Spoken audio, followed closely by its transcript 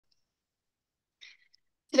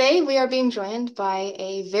Today, we are being joined by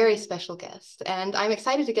a very special guest, and I'm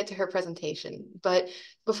excited to get to her presentation. But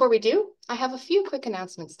before we do, I have a few quick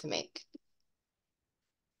announcements to make.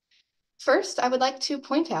 First, I would like to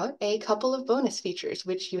point out a couple of bonus features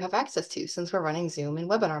which you have access to since we're running Zoom in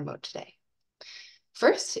webinar mode today.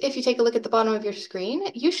 First, if you take a look at the bottom of your screen,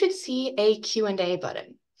 you should see a Q&A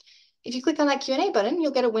button. If you click on that Q&A button, you'll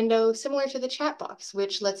get a window similar to the chat box,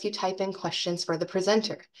 which lets you type in questions for the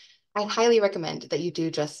presenter. I highly recommend that you do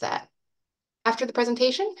just that. After the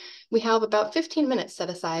presentation, we have about 15 minutes set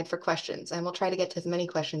aside for questions, and we'll try to get to as many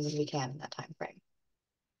questions as we can in that time frame.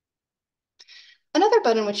 Another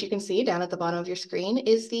button which you can see down at the bottom of your screen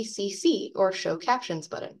is the CC, or Show Captions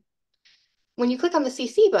button. When you click on the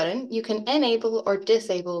CC button, you can enable or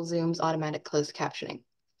disable Zoom's automatic closed captioning.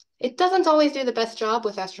 It doesn't always do the best job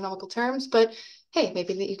with astronomical terms, but hey,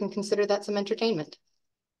 maybe you can consider that some entertainment.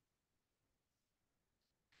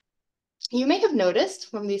 You may have noticed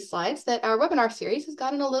from these slides that our webinar series has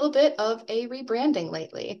gotten a little bit of a rebranding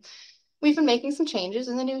lately. We've been making some changes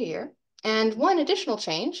in the new year, and one additional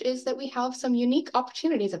change is that we have some unique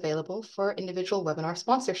opportunities available for individual webinar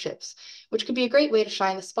sponsorships, which could be a great way to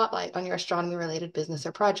shine the spotlight on your astronomy-related business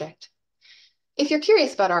or project. If you're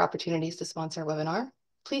curious about our opportunities to sponsor a webinar,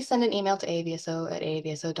 please send an email to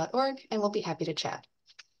aavso@aavso.org, and we'll be happy to chat.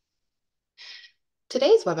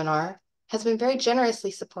 Today's webinar has been very generously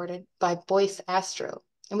supported by Boyce Astro,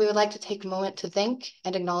 and we would like to take a moment to thank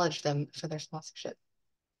and acknowledge them for their sponsorship.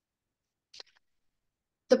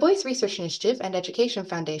 The Boyce Research Initiative and Education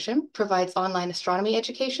Foundation provides online astronomy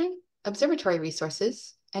education, observatory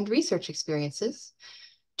resources, and research experiences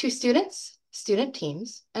to students, student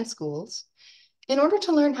teams, and schools in order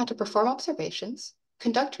to learn how to perform observations,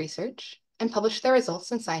 conduct research, and publish their results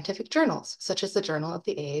in scientific journals, such as the Journal of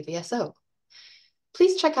the AAVSO.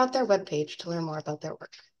 Please check out their webpage to learn more about their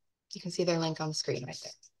work. You can see their link on the screen right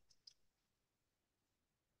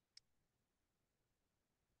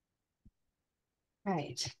there.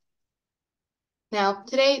 Right. Now,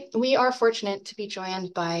 today we are fortunate to be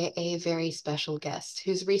joined by a very special guest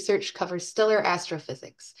whose research covers stellar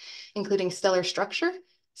astrophysics, including stellar structure,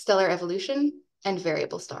 stellar evolution, and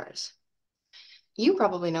variable stars. You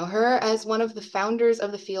probably know her as one of the founders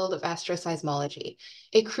of the field of asteroseismology,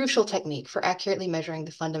 a crucial technique for accurately measuring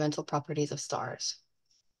the fundamental properties of stars.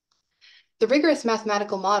 The rigorous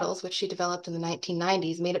mathematical models which she developed in the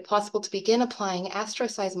 1990s made it possible to begin applying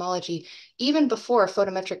asteroseismology even before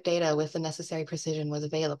photometric data with the necessary precision was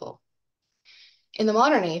available. In the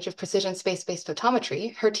modern age of precision space-based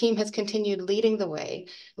photometry, her team has continued leading the way,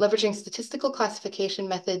 leveraging statistical classification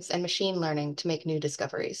methods and machine learning to make new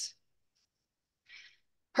discoveries.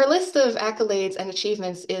 Her list of accolades and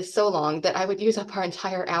achievements is so long that I would use up our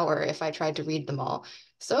entire hour if I tried to read them all,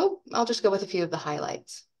 so I'll just go with a few of the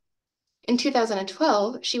highlights. In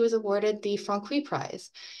 2012, she was awarded the Franqui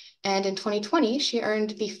Prize, and in 2020, she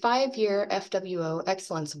earned the 5-year FWO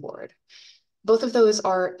Excellence Award. Both of those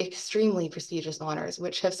are extremely prestigious honors,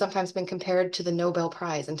 which have sometimes been compared to the Nobel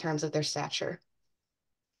Prize in terms of their stature.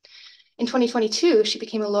 In 2022, she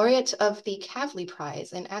became a laureate of the Kavli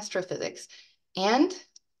Prize in Astrophysics, and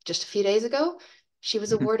just a few days ago, she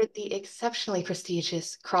was awarded the exceptionally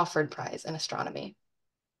prestigious Crafoord Prize in Astronomy.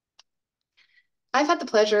 I've had the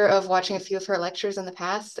pleasure of watching a few of her lectures in the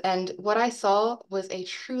past, and what I saw was a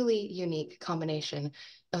truly unique combination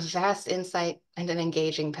of vast insight and an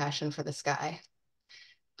engaging passion for the sky.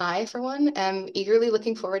 I, for one, am eagerly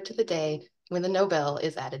looking forward to the day when the Nobel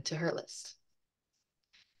is added to her list.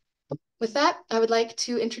 With that, I would like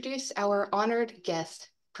to introduce our honored guest,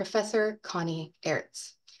 Professor Conny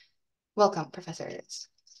Aerts. Welcome, Professor Aerts.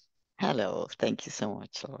 Hello, thank you so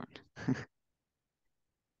much, Lauren.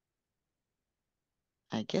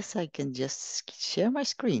 I guess I can just share my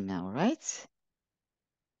screen now, right?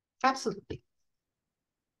 Absolutely.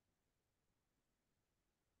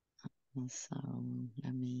 So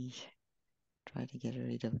let me try to get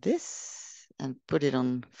rid of this and put it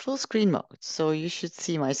on full screen mode. So you should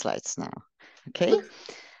see my slides now, okay?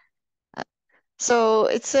 So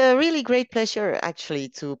it's a really great pleasure actually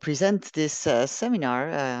to present this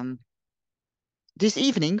seminar this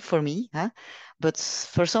evening for me, but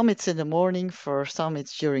for some it's in the morning, for some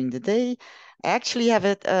it's during the day. I actually have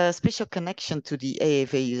a special connection to the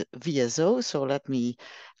AAVSO, so let me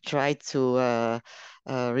try to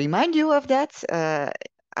remind you of that.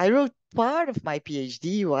 I wrote part of my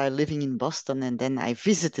PhD while living in Boston, and then I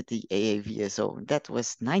visited the AAVSO. That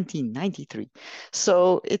was 1993.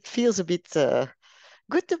 So it feels a bit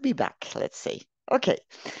good to be back, let's say. Okay,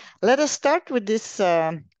 let us start with this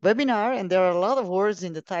webinar, and there are a lot of words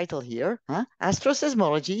in the title here.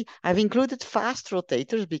 Asteroseismology. I've included fast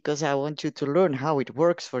rotators because I want you to learn how it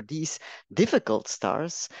works for these difficult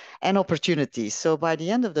stars, and opportunities. So by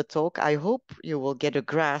the end of the talk, I hope you will get a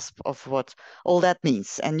grasp of what all that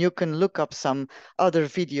means. And you can look up some other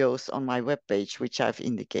videos on my webpage, which I've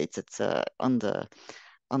indicated on the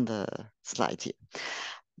slide here.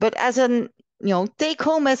 But as an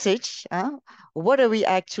take-home message, what are we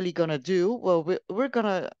actually going to do? Well, we're going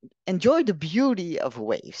to enjoy the beauty of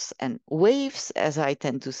waves. And waves, as I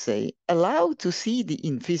tend to say, allow to see the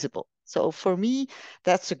invisible. So for me,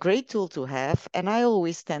 that's a great tool to have. And I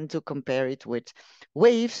always tend to compare it with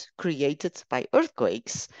waves created by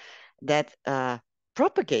earthquakes that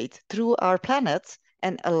propagate through our planet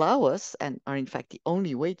and allow us, and are in fact the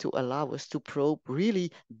only way to allow us to probe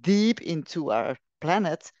really deep into our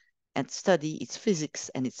planet and study its physics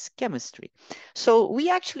and its chemistry. So we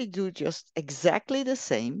actually do just exactly the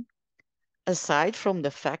same, aside from the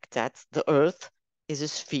fact that the Earth is a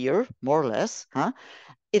sphere, more or less.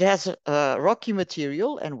 It has rocky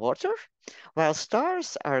material and water, while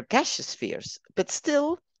stars are gaseous spheres. But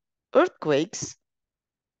still, earthquakes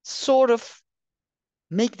sort of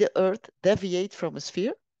make the Earth deviate from a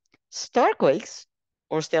sphere. Starquakes,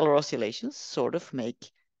 or stellar oscillations, sort of make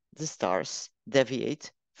the stars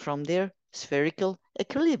deviate from their spherical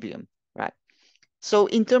equilibrium, right? So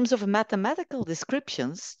in terms of mathematical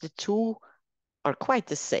descriptions, the two are quite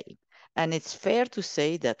the same. And it's fair to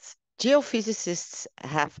say that geophysicists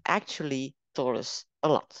have actually taught us a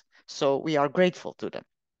lot. So we are grateful to them.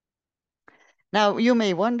 Now, you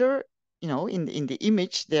may wonder, in the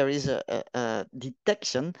image, there is a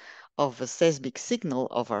detection of a seismic signal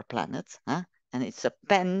of our planet, and it's a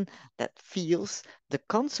pen that feels the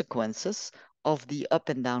consequences of the up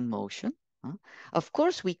and down motion. Of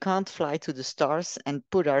course, we can't fly to the stars and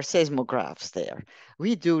put our seismographs there.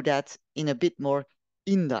 We do that in a bit more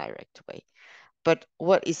indirect way. But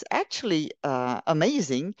what is actually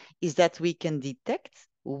amazing is that we can detect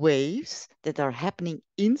waves that are happening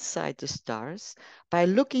inside the stars by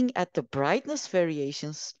looking at the brightness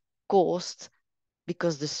variations caused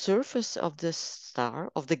because the surface of the star,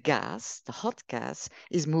 of the gas, the hot gas,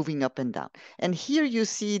 is moving up and down. And here you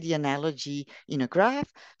see the analogy in a graph.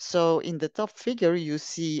 So in the top figure, you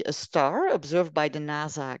see a star observed by the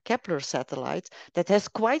NASA Kepler satellite that has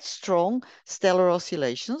quite strong stellar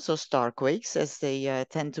oscillations, or starquakes, as they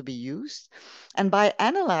tend to be used. And by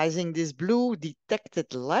analyzing this blue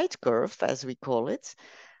detected light curve, as we call it,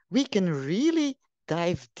 we can really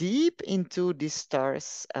dive deep into this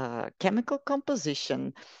star's chemical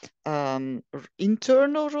composition,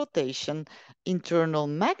 internal rotation, internal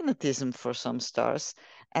magnetism for some stars.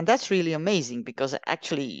 And that's really amazing because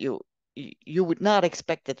actually you would not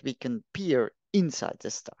expect that we can peer inside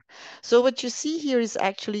the star. So what you see here is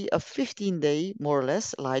actually a 15-day, more or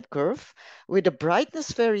less, light curve with a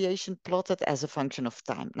brightness variation plotted as a function of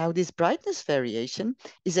time. Now, this brightness variation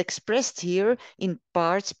is expressed here in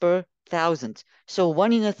parts per thousand. So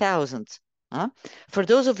 1 in 1,000. For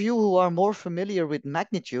those of you who are more familiar with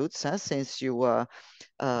magnitudes, since you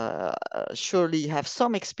surely have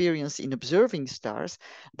some experience in observing stars,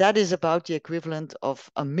 that is about the equivalent of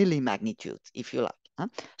a millimagnitude, if you like.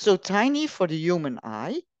 So tiny for the human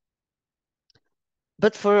eye,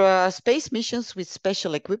 but for space missions with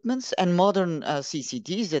special equipments and modern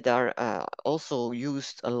CCDs that are also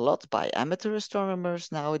used a lot by amateur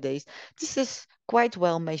astronomers nowadays, this is quite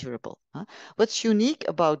well measurable. What's unique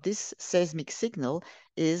about this seismic signal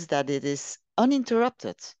is that it is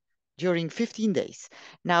uninterrupted during 15 days.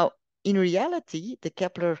 Now, in reality, the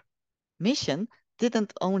Kepler mission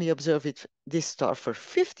didn't only observe this star for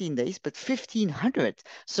 15 days, but 1,500.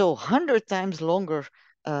 So 100 times longer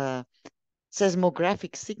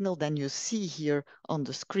seismographic signal than you see here on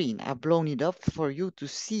the screen. I've blown it up for you to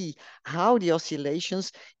see how the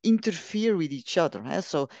oscillations interfere with each other.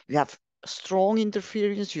 So you have strong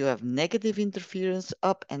interference, you have negative interference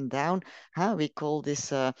up and down. We call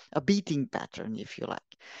this a beating pattern, if you like.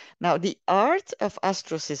 Now, the art of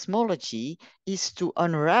astroseismology is to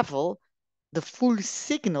unravel the full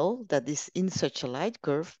signal that is in such a light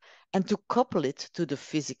curve and to couple it to the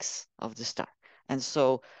physics of the star. And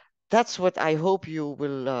so that's what I hope you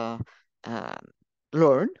will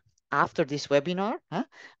learn after this webinar,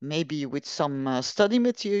 maybe with some study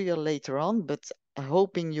material later on, but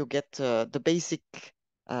hoping you get the basic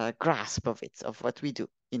grasp of it, of what we do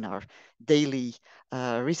in our daily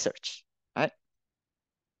research, right?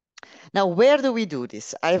 Now, where do we do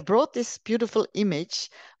this? I've brought this beautiful image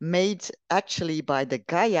made actually by the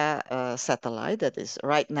Gaia satellite that is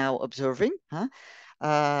right now observing.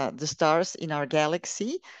 the stars in our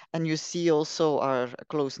galaxy, and you see also our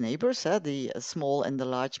close neighbors, the small and the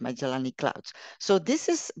large Magellanic Clouds. So this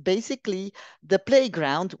is basically the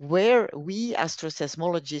playground where we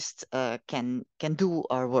astroseismologists can do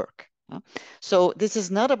our work. So this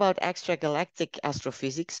is not about extragalactic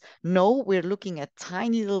astrophysics. No, we're looking at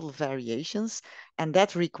tiny little variations, and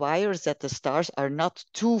that requires that the stars are not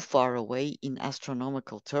too far away in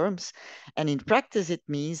astronomical terms. And in practice, it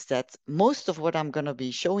means that most of what I'm going to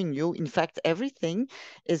be showing you, in fact, everything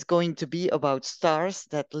is going to be about stars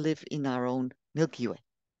that live in our own Milky Way.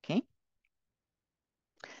 Okay.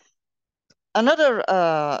 Another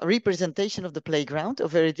representation of the playground, a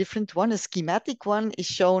very different one, a schematic one, is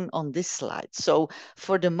shown on this slide. So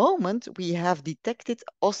for the moment, we have detected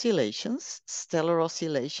oscillations, stellar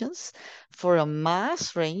oscillations, for a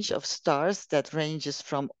mass range of stars that ranges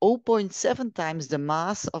from 0.7 times the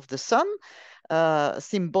mass of the Sun,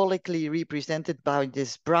 symbolically represented by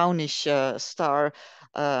this brownish star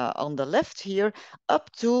on the left here, up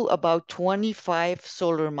to about 25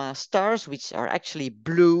 solar mass stars, which are actually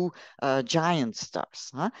blue giant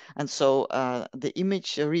stars. And so the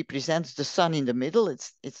image represents the Sun in the middle.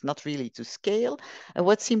 It's not really to scale. And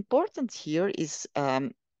what's important here is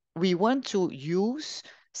we want to use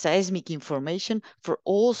seismic information for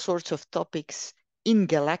all sorts of topics in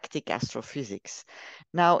galactic astrophysics.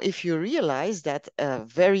 Now, if you realize that a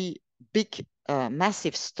very big,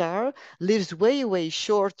 massive star lives way, way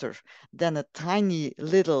shorter than a tiny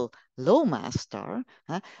little low mass star,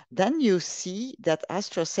 then you see that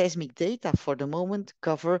astroseismic data for the moment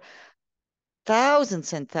cover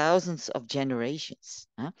thousands and thousands of generations,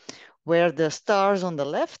 where the stars on the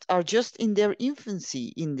left are just in their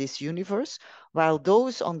infancy in this universe, while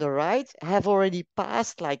those on the right have already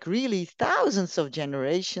passed like really thousands of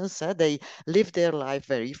generations. They live their life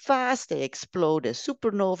very fast, they explode as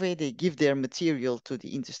supernovae, they give their material to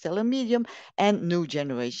the interstellar medium, and new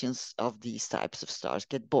generations of these types of stars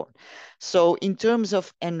get born. So in terms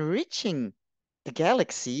of enriching the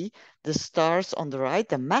galaxy, the stars on the right,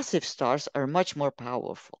 the massive stars, are much more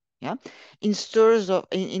powerful. Yeah, in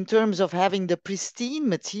terms of having the pristine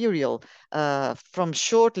material from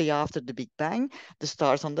shortly after the Big Bang, the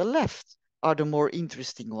stars on the left are the more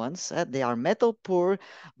interesting ones. They are metal poor,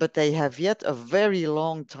 but they have yet a very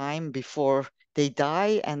long time before they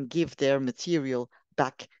die and give their material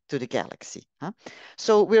back to the galaxy.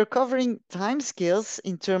 So we're covering timescales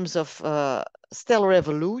in terms of stellar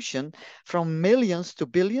evolution from millions to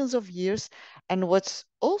billions of years. And what's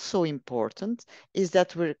also important is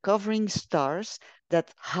that we're covering stars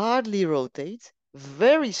that hardly rotate,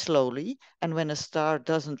 very slowly, and when a star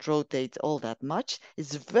doesn't rotate all that much,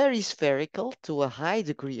 it's very spherical to a high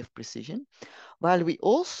degree of precision, while we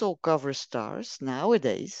also cover stars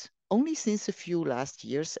nowadays, only since a few last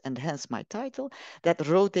years, and hence my title, that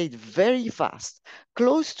rotate very fast,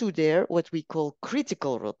 close to their what we call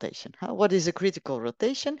critical rotation. What is a critical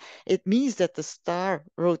rotation? It means that the star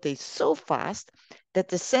rotates so fast that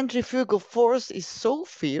the centrifugal force is so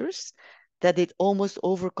fierce that it almost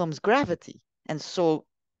overcomes gravity. And so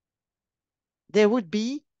there would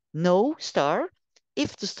be no star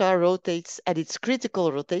if the star rotates at its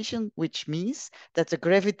critical rotation, which means that the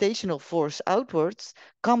gravitational force outwards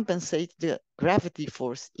compensates the gravity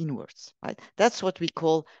force inwards, right? That's what we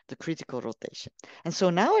call the critical rotation. And so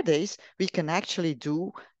nowadays we can actually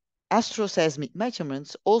do astroseismic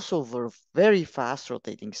measurements also for very fast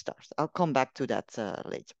rotating stars. I'll come back to that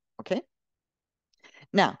later, okay?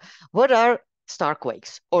 Now, what are star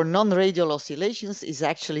quakes or non-radial oscillations is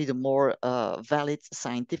actually the more valid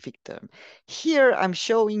scientific term. Here I'm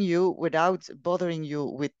showing you, without bothering you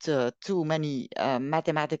with too many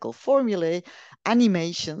mathematical formulae,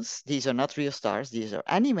 animations. These are not real stars, these are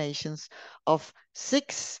animations of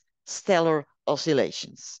 6 stellar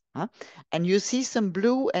oscillations. And you see some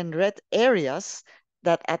blue and red areas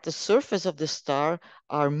that at the surface of the star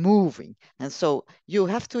are moving. And so you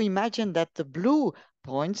have to imagine that the blue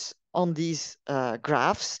points on these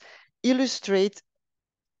graphs illustrate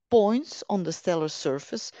points on the stellar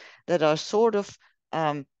surface that are sort of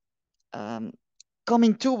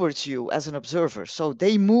coming towards you as an observer. So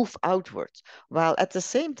they move outwards, while at the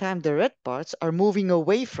same time the red parts are moving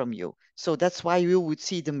away from you. So that's why you would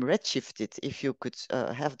see them redshifted if you could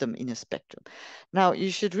have them in a spectrum. Now,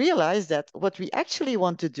 you should realize that what we actually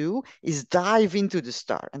want to do is dive into the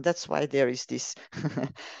star. And that's why there is this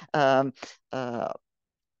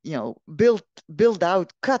build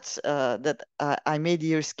out cuts that I made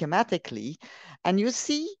here schematically. And you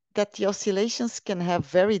see that the oscillations can have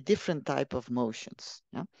very different type of motions.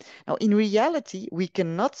 Yeah? Now, in reality, we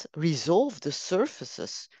cannot resolve the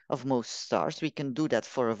surfaces of most stars. We can do that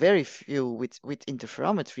for a very few with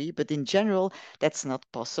interferometry, but in general, that's not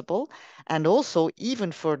possible. And also,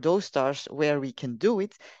 even for those stars where we can do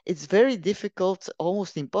it, it's very difficult,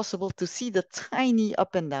 almost impossible, to see the tiny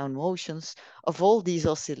up and down motions of all these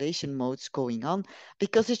oscillation modes going on,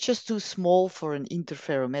 because it's just too small for an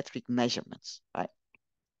interferometric measurements, right?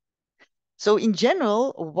 So in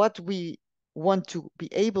general, what we want to be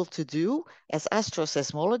able to do as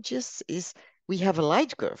asteroseismologists is we have a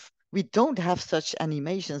light curve. We don't have such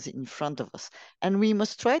animations in front of us. And we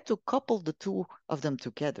must try to couple the two of them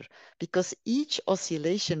together, because each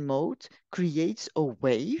oscillation mode creates a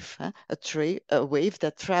wave, a wave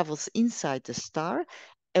that travels inside the star,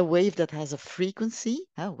 a wave that has a frequency.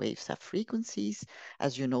 Waves have frequencies,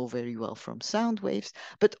 as you know very well from sound waves.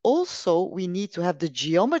 But also we need to have the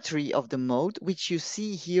geometry of the mode, which you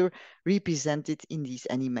see here represented in these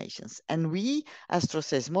animations. And we,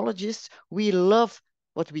 astroseismologists, we love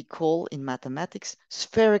what we call in mathematics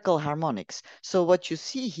spherical harmonics. So what you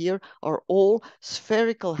see here are all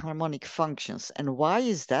spherical harmonic functions. And why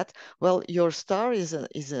is that? Well, your star is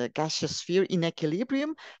a gaseous sphere in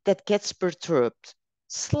equilibrium that gets perturbed,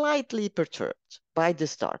 slightly perturbed by the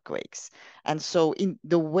star quakes. And so in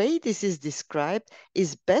the way this is described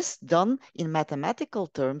is best done in mathematical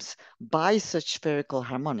terms by such spherical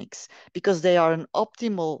harmonics, because they are an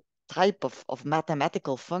optimal type of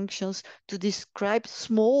mathematical functions to describe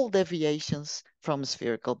small deviations from a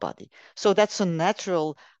spherical body. So that's a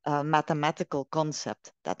natural mathematical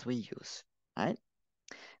concept that we use, right?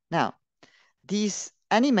 Now, these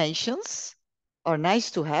animations are nice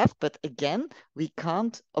to have, but again, we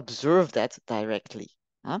can't observe that directly.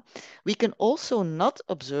 We can also not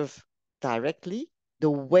observe directly the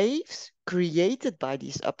waves created by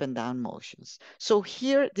these up and down motions. So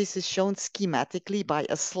here, this is shown schematically by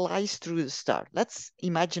a slice through the star. Let's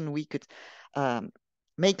imagine we could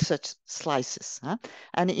make such slices.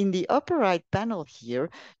 And in the upper right panel here,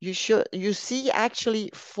 you see actually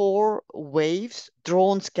 4 waves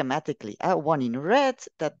drawn schematically. One in red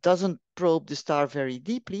that doesn't probe the star very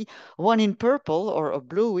deeply, one in purple or a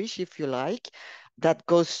bluish, if you like, that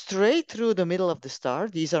goes straight through the middle of the star.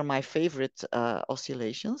 These are my favorite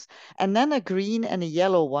oscillations. And then a green and a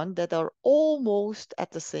yellow one that are almost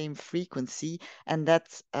at the same frequency and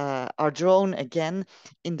that are drawn again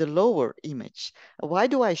in the lower image. Why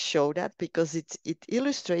do I show that? Because it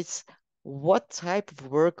illustrates what type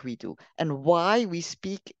of work we do and why we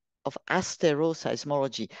speak of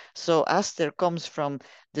asteroseismology. So aster comes from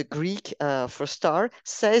the Greek for star,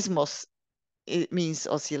 seismos, it means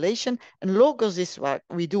oscillation, and logos is what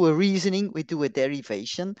we do a reasoning, we do a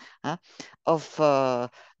derivation of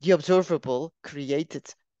the observable created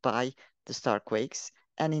by the star quakes.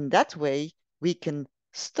 And in that way, we can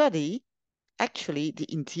study actually the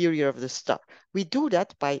interior of the star. We do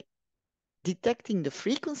that by detecting the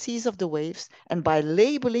frequencies of the waves and by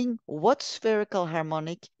labeling what spherical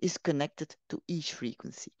harmonic is connected to each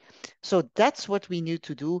frequency. So that's what we need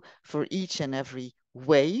to do for each and every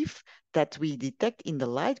wave that we detect in the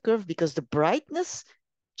light curve, because the brightness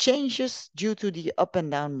changes due to the up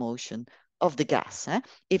and down motion of the gas.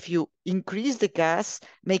 If you increase the gas,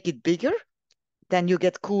 make it bigger, then you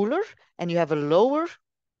get cooler and you have a lower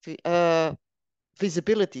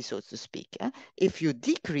visibility, so to speak. If you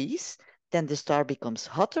decrease, then the star becomes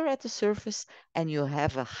hotter at the surface and you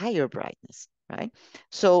have a higher brightness, right?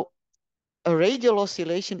 So a radial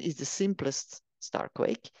oscillation is the simplest star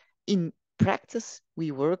quake. In practice,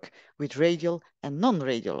 we work with radial and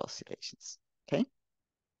non-radial oscillations, okay?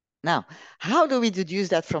 Now, how do we deduce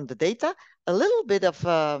that from the data? A little bit of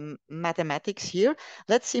mathematics here.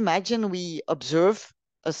 Let's imagine we observe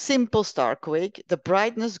a simple star quake. The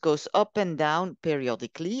brightness goes up and down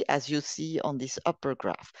periodically, as you see on this upper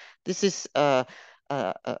graph. This is a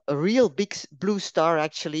real big blue star,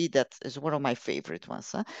 actually, that is one of my favorite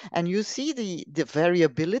ones. And you see the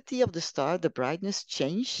variability of the star, the brightness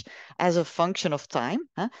change as a function of time,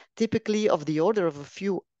 typically of the order of a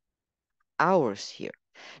few hours here.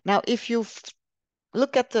 Now, if you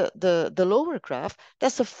look at the lower graph,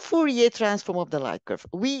 that's a Fourier transform of the light curve.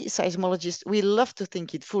 We seismologists, we love to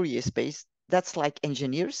think in Fourier space. That's like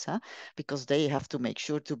engineers, because they have to make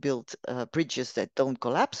sure to build bridges that don't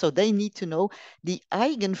collapse. So they need to know the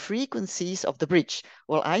eigenfrequencies of the bridge.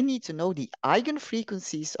 Well, I need to know the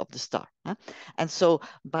eigenfrequencies of the star. And so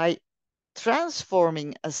by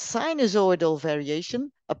transforming a sinusoidal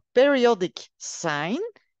variation, a periodic sine,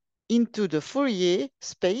 into the Fourier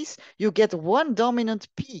space, you get one dominant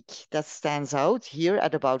peak that stands out here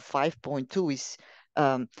at about 5.2 is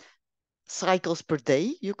cycles per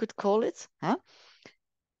day, you could call it, huh?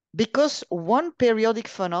 Because one periodic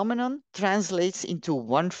phenomenon translates into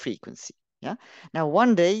one frequency. Yeah. Now,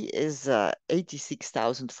 one day is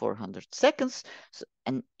 86,400 seconds. So,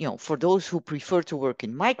 and, for those who prefer to work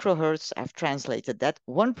in microhertz, I've translated that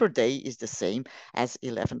 1 per day is the same as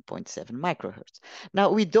 11.7 microhertz. Now,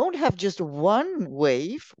 we don't have just one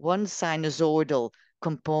wave, one sinusoidal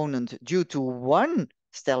component due to one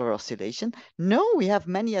stellar oscillation. No, we have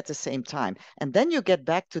many at the same time. And then you get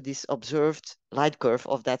back to this observed light curve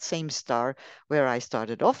of that same star where I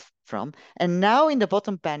started off from. And now in the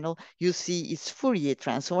bottom panel, you see its Fourier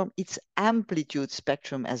transform, its amplitude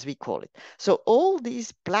spectrum, as we call it. So all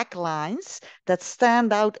these black lines that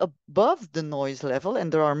stand out above the noise level,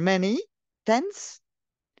 and there are many, tens,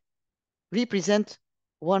 represent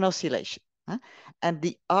one oscillation. Huh? And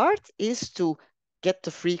the art is to get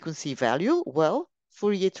the frequency value. Well,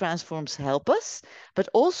 Fourier transforms help us, but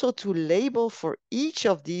also to label for each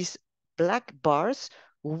of these black bars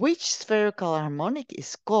which spherical harmonic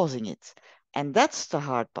is causing it. And that's the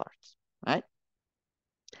hard part, right?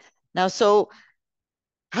 Now, so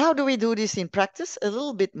how do we do this in practice? A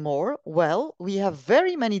little bit more. Well, we have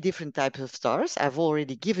very many different types of stars. I've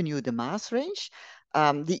already given you the mass range.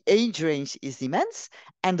 The age range is immense,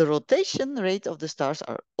 and the rotation rate of the stars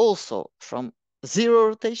are also from zero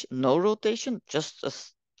rotation, no rotation, just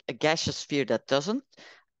a gaseous sphere that doesn't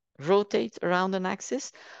rotate around an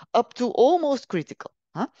axis, up to almost critical.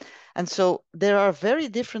 Huh? And so there are very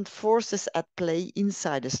different forces at play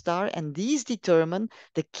inside a star, and these determine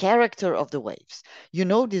the character of the waves. You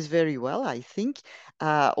know this very well, I think.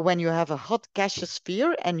 When you have a hot gaseous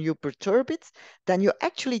sphere and you perturb it, then you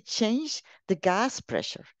actually change the gas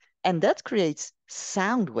pressure, and that creates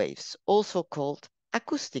sound waves, also called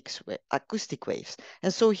acoustic waves.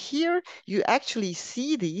 And so here you actually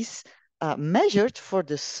see these measured for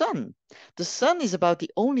the sun. The sun is about the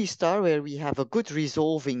only star where we have a good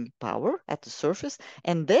resolving power at the surface.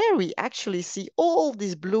 And there we actually see all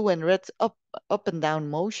this blue and red up and down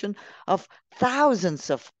motion of thousands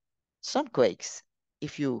of sunquakes,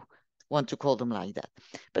 if you want to call them like that.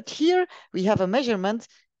 But here we have a measurement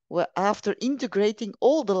where after integrating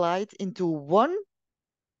all the light into one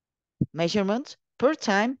measurement per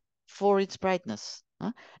time for its brightness.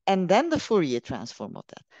 And then the Fourier transform of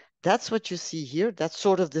that. That's what you see here. That's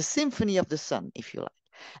sort of the symphony of the sun, if you like.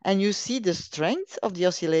 And you see the strength of the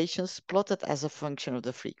oscillations plotted as a function of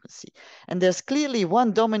the frequency. And there's clearly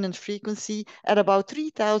one dominant frequency at about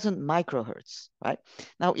 3000 microhertz, right?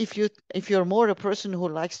 Now, if you're more a person who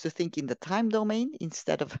likes to think in the time domain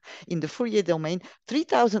instead of in the Fourier domain,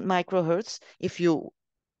 3000 microhertz, if you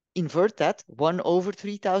invert that 1 over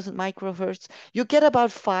 3000 microhertz, you get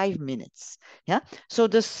about 5 minutes. Yeah. So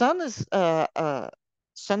the sun is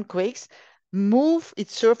sun quakes move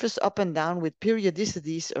its surface up and down with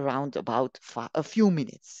periodicities around about a few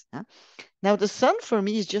minutes. Yeah? Now the sun for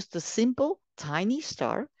me is just a simple tiny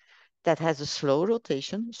star that has a slow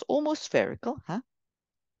rotation. It's almost spherical. Huh?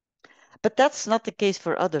 But that's not the case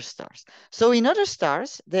for other stars. So in other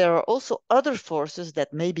stars, there are also other forces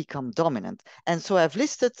that may become dominant. And so I've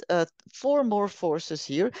listed 4 more forces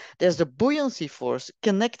here. There's the buoyancy force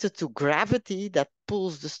connected to gravity that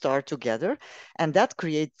pulls the star together, and that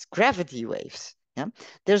creates gravity waves. Yeah?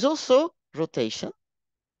 There's also rotation,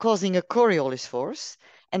 causing a Coriolis force,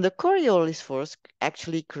 and the Coriolis force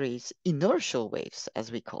actually creates inertial waves,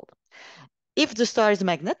 as we call them. If the star is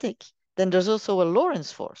magnetic, then there's also a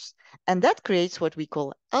Lorentz force, and that creates what we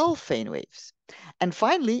call Alfvén waves. And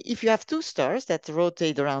finally, if you have 2 stars that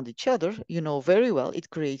rotate around each other, you know very well it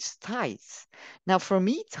creates tides. Now, for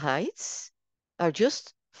me, tides are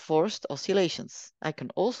just forced oscillations. I can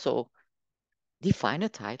also define a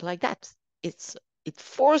tide like that. It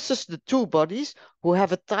forces the 2 bodies who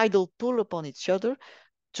have a tidal pull upon each other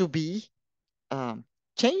to be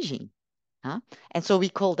changing. Huh? And so we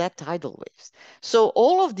call that tidal waves. So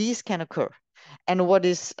all of these can occur. And what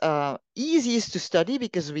is easiest to study,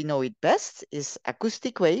 because we know it best, is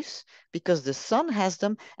acoustic waves, because the sun has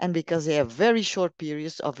them and because they have very short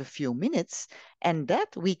periods of a few minutes, and that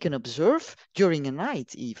we can observe during a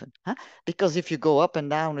night even. Huh? Because if you go up and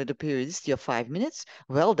down with a periodicity of 5 minutes,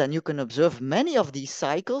 well, then you can observe many of these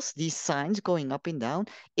cycles, these signs going up and down,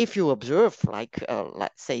 if you observe like,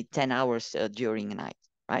 let's say, 10 hours during a night,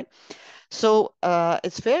 right? So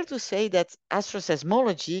it's fair to say that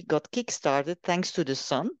asteroseismology got kickstarted thanks to the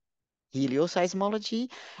sun, helioseismology,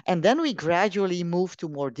 and then we gradually moved to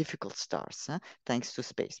more difficult stars, thanks to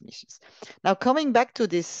space missions. Now, coming back to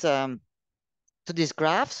this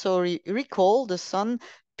graph, so recall the sun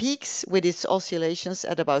peaks with its oscillations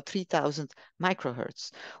at about 3000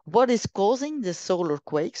 microhertz. What is causing the solar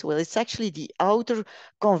quakes? Well, it's actually the outer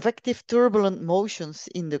convective turbulent motions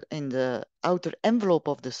in the outer envelope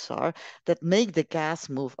of the star that make the gas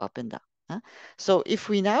move up and down. So if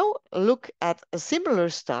we now look at a similar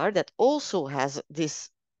star that also has this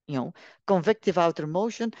convective outer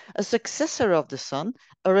motion, a successor of the sun,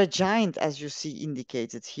 or a giant, as you see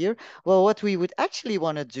indicated here, well, what we would actually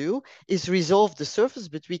want to do is resolve the surface,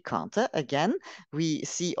 but we can't. Again, we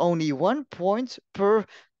see only 1 point per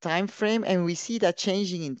time frame, and we see that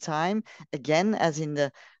changing in time, again, as in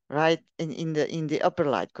the in the upper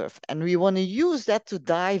light curve. And we want to use that to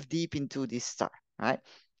dive deep into this star, right?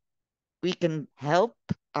 We can help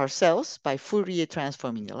ourselves by Fourier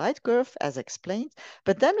transforming the light curve, as explained,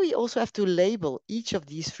 but then we also have to label each of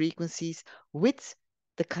these frequencies with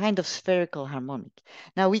the kind of spherical harmonic.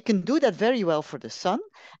 Now, we can do that very well for the sun,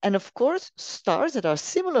 and of course, stars that are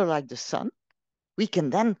similar like the sun, we can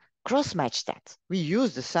then cross-match that. We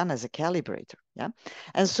use the sun as a calibrator. Yeah.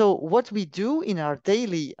 And so what we do in our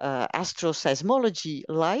daily asteroseismology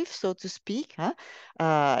life, so to speak,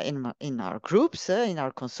 in our groups, in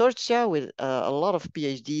our consortia with a lot of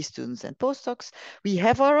PhD students and postdocs, we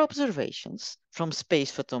have our observations from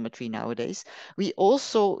space photometry nowadays. We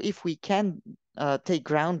also, if we can, take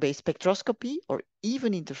ground-based spectroscopy or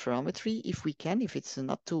even interferometry if we can, if it's a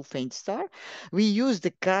not too faint star. We use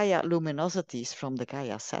the Gaia luminosities from the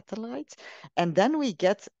Gaia satellites, and then we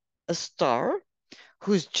get a star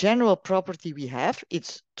whose general property we have,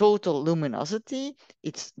 its total luminosity,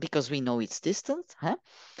 it's because we know its distance,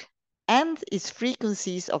 and its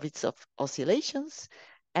frequencies of its oscillations,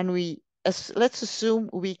 and let's assume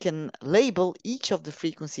we can label each of the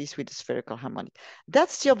frequencies with a spherical harmonic.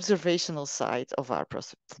 That's the observational side of our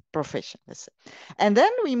profession, let's say. And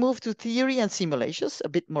then we move to theory and simulations, a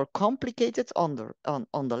bit more complicated on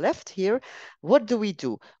the left here. What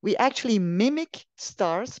do? We actually mimic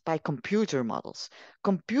stars by computer models,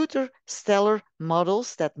 computer stellar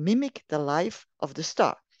models that mimic the life of the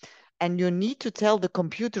star. And you need to tell the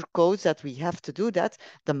computer codes that we have to do that,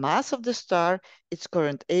 the mass of the star, its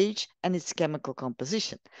current age, and its chemical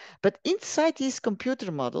composition. But inside these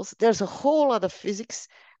computer models, there's a whole lot of physics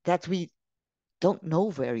that we don't know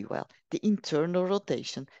very well. The internal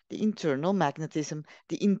rotation, the internal magnetism,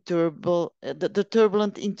 the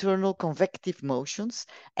turbulent internal convective motions,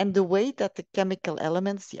 and the way that the chemical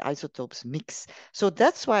elements, the isotopes, mix. So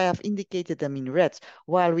that's why I've indicated them in red.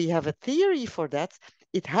 While we have a theory for that,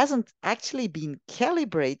 it hasn't actually been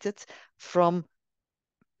calibrated from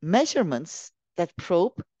measurements that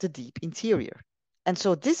probe the deep interior. And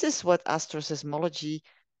so this is what asteroseismology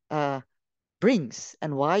brings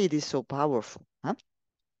and why it is so powerful.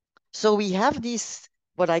 So we have these,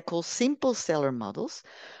 what I call simple stellar models.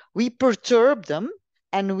 We perturb them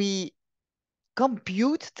and we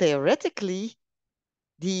compute theoretically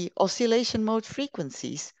the oscillation mode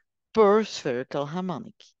frequencies per spherical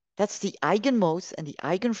harmonic. That's the eigenmodes and the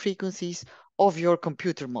eigenfrequencies of your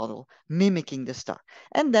computer model, mimicking the star.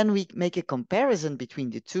 And then we make a comparison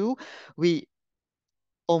between the two. We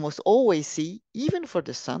almost always see, even for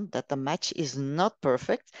the sun, that the match is not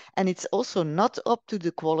perfect, and it's also not up to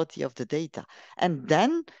the quality of the data. And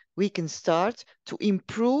then we can start to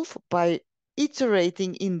improve by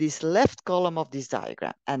iterating in this left column of this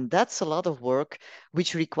diagram. And that's a lot of work,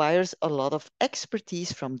 which requires a lot of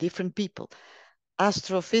expertise from different people.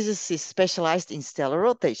 Astrophysicists specialized in stellar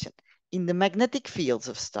rotation, in the magnetic fields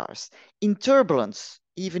of stars, in turbulence,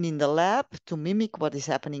 even in the lab to mimic what is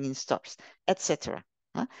happening in stars, etc.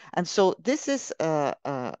 And so this is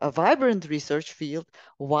a vibrant research field.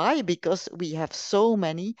 Why? Because we have so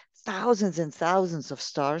many thousands and thousands of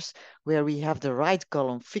stars where we have the right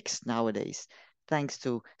column fixed nowadays, thanks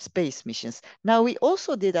to space missions. Now, we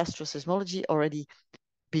also did astroseismology already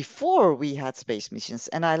before we had space missions.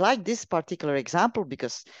 And I like this particular example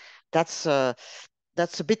because that's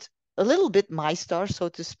a little bit my star, so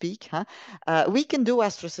to speak. We can do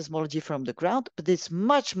astroseismology from the ground, but it's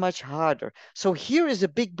much, much harder. So here is a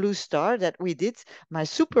big blue star that we did. My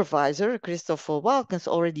supervisor, Christopher Walkens,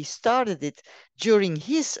 already started it during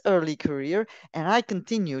his early career, and I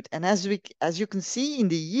continued. And as you can see in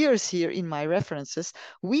the years here in my references,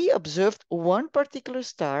 we observed one particular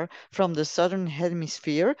star from the southern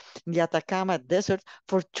hemisphere in the Atacama Desert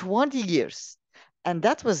for 20 years. And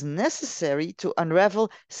that was necessary to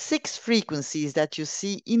unravel 6 frequencies that you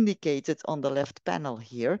see indicated on the left panel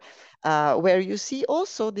here, where you see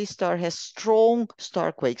also this star has strong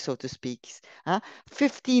star quakes, so to speak,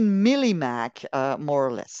 15 millimag, more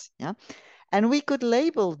or less. Yeah? And we could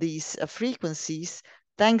label these frequencies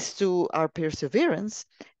thanks to our perseverance.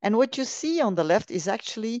 And what you see on the left is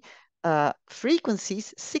actually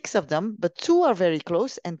frequencies, 6 of them, but 2 are very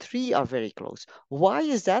close and 3 are very close. Why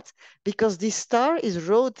is that? Because this star is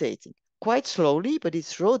rotating quite slowly, but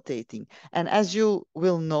it's rotating. And as you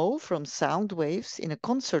will know from sound waves in a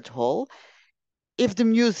concert hall, if the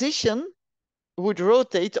musician would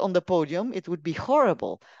rotate on the podium, it would be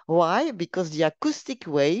horrible. Why? Because the acoustic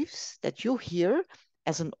waves that you hear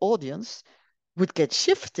as an audience would get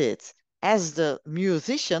shifted as the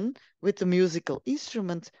musician with the musical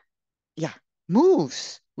instrument, yeah,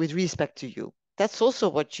 moves with respect to you. That's also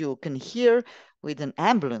what you can hear with an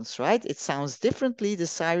ambulance, right? It sounds differently, the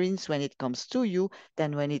sirens, when it comes to you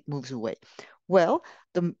than when it moves away. Well,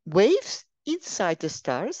 the waves inside the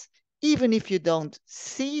stars, even if you don't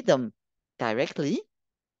see them directly,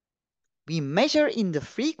 we measure in the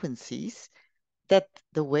frequencies that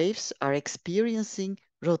the waves are experiencing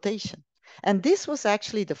rotation. And this was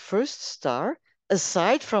actually the first star,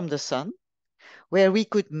 aside from the sun, where we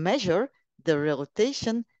could measure the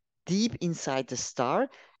rotation deep inside the star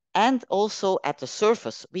and also at the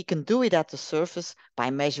surface. We can do it at the surface by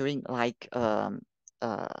measuring like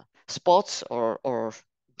spots or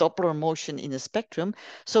Doppler motion in a spectrum.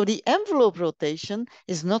 So the envelope rotation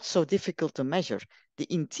is not so difficult to measure. The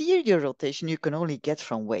interior rotation you can only get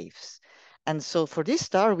from waves. And so for this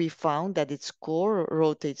star, we found that its core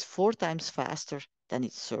rotates 4 times faster than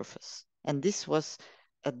its surface. And this was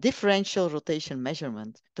a differential rotation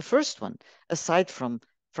measurement, the first one, aside from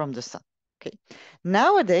the sun. Okay.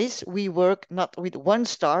 Nowadays, we work not with one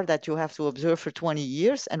star that you have to observe for 20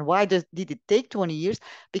 years. And why did it take 20 years?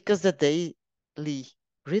 Because the daily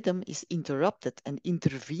rhythm is interrupted and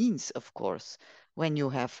intervenes, of course, when you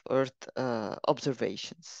have Earth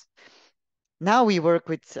observations. Now we work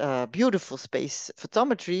with beautiful space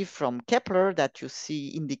photometry from Kepler that you see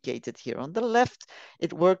indicated here on the left.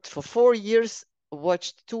 It worked for 4 years,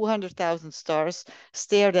 watched 200,000 stars,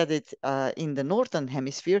 stared at it in the northern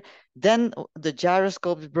hemisphere. Then the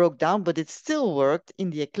gyroscopes broke down, but it still worked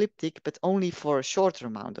in the ecliptic, but only for a shorter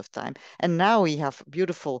amount of time. And now we have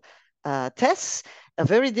beautiful tests, a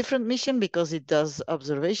very different mission because it does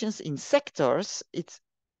observations in sectors.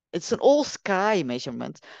 It's an all sky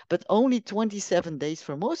measurement, but only 27 days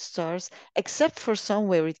for most stars, except for some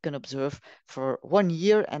where it can observe for 1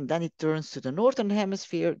 year and then it turns to the northern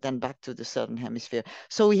hemisphere, then back to the southern hemisphere.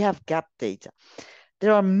 So we have gap data.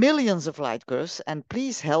 There are millions of light curves, and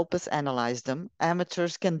please help us analyze them.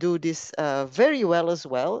 Amateurs can do this very well as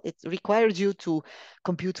well. It requires you to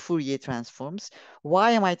compute Fourier transforms.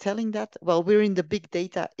 Why am I telling that? Well, we're in the big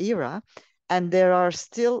data era, and there are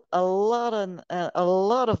still a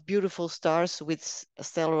lot of beautiful stars with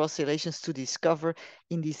stellar oscillations to discover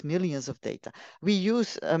in these millions of data. We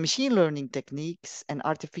use machine learning techniques and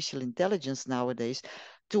artificial intelligence nowadays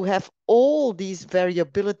to have all these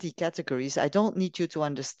variability categories. I don't need you to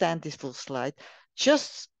understand this full slide,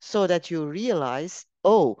 just so that you realize,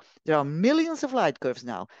 oh, there are millions of light curves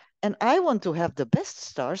now, and I want to have the best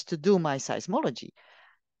stars to do my seismology.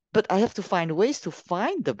 But I have to find ways to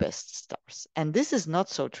find the best stars, and this is not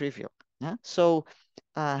so trivial. Yeah? So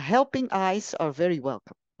helping eyes are very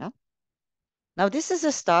welcome. Yeah? Now, this is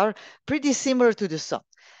a star pretty similar to the sun.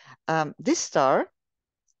 This star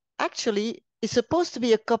actually is supposed to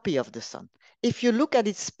be a copy of the sun. If you look at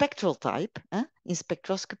its spectral type in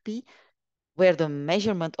spectroscopy, where the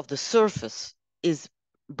measurement of the surface is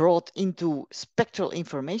brought into spectral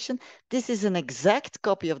information, this is an exact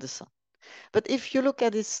copy of the sun. But if you look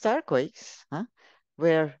at its starquakes,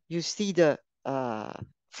 where you see the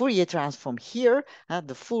Fourier transform here,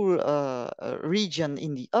 the full region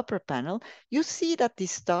in the upper panel, you see that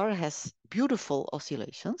this star has beautiful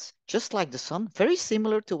oscillations, just like the sun, very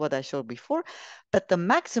similar to what I showed before, but the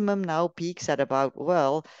maximum now peaks at about,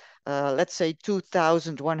 well, let's say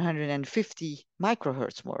 2,150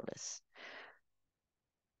 microhertz, more or less.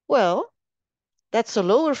 Well, that's a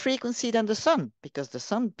lower frequency than the sun, because the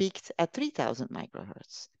sun peaked at 3,000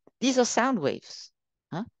 microhertz. These are sound waves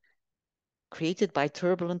created by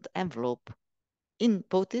turbulent envelope in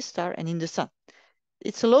both this star and in the sun.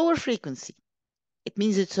 It's a lower frequency. It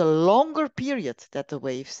means it's a longer period that the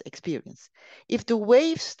waves experience. If the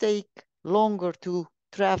waves take longer to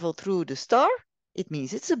travel through the star, it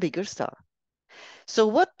means it's a bigger star. So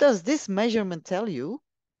what does this measurement tell you?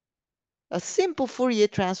 A simple Fourier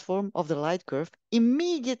transform of the light curve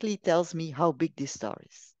immediately tells me how big this star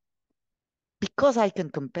is, because I can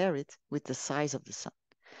compare it with the size of the sun.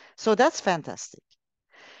 So that's fantastic.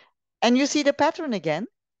 And you see the pattern again,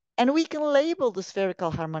 and we can label the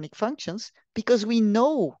spherical harmonic functions because we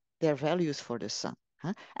know their values for the sun.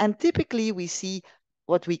 And typically we see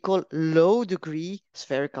what we call low degree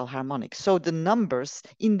spherical harmonics. So the numbers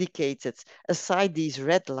indicated aside these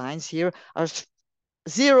red lines here are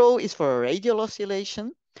 0 is for a radial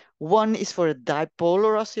oscillation, 1 is for a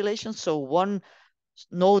dipolar oscillation, so one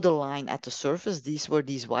nodal line at the surface. These were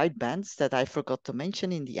these white bands that I forgot to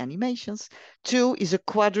mention in the animations. 2 is a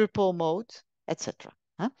quadrupole mode, etc.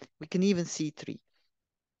 We can even see 3.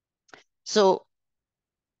 So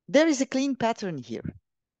there is a clean pattern here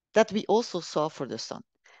that we also saw for the sun.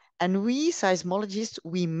 And we seismologists,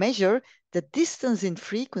 we measure the distance in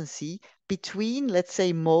frequency between, let's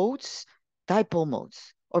say, modes, dipole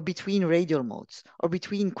modes, or between radial modes, or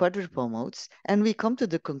between quadrupole modes, and we come to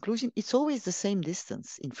the conclusion it's always the same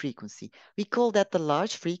distance in frequency. We call that the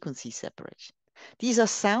large frequency separation. These are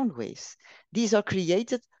sound waves. These are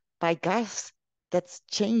created by gas that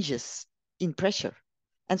changes in pressure.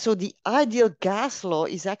 And so the ideal gas law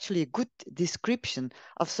is actually a good description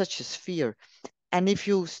of such a sphere. And if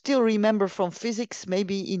you still remember from physics,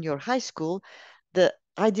 maybe in your high school, the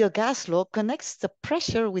ideal gas law connects the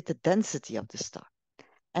pressure with the density of the star.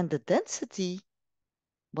 And the density,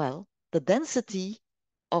 well, the density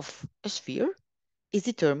of a sphere is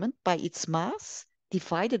determined by its mass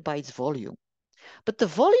divided by its volume. But the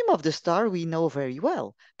volume of the star we know very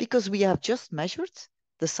well because we have just measured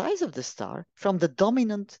the size of the star from the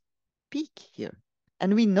dominant peak here.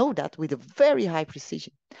 And we know that with a very high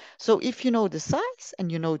precision. So if you know the size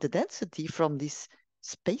and you know the density from this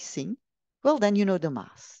spacing, well, then you know the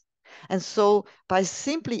mass. And so by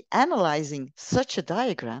simply analyzing such a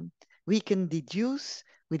diagram, we can deduce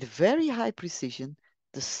with very high precision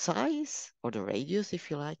the size or the radius,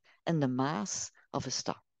 if you like, and the mass of a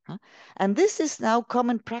star. And this is now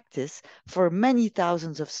common practice for many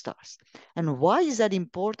thousands of stars. And why is that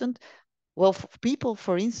important? Well, for people,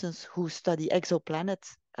 for instance, who study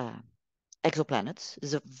exoplanets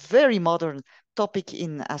is a very modern topic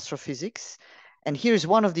in astrophysics. And here's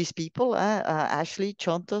one of these people, Ashley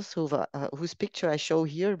Chontos, whose picture I show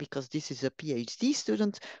here because this is a PhD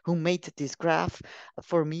student who made this graph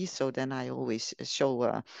for me. So then I always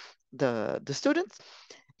show the students.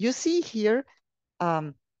 You see here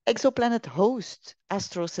exoplanet host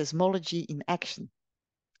asteroseismology in action.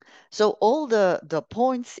 So all the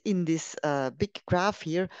points in this big graph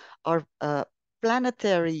here are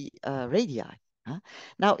planetary radii.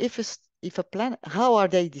 Now, if a planet, how are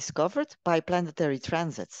they discovered? By planetary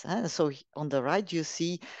transits. So on the right, you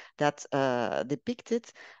see that depicted.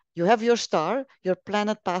 You have your star, your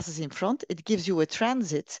planet passes in front, it gives you a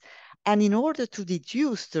transit. And in order to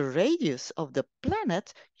deduce the radius of the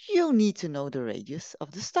planet, you need to know the radius of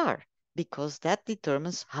the star because that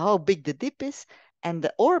determines how big the dip is and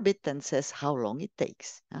the orbit then says how long it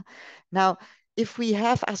takes. Now, if we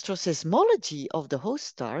have asteroseismology of the host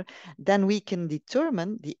star, then we can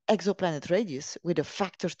determine the exoplanet radius with a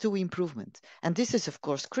factor 2 improvement. And this is, of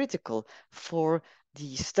course, critical for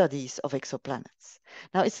the studies of exoplanets.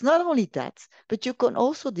 Now, it's not only that, but you can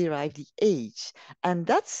also derive the age. And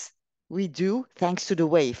that's we do thanks to the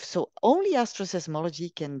wave. So only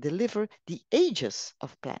asteroseismology can deliver the ages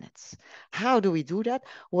of planets. How do we do that?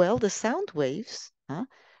 Well, the sound waves,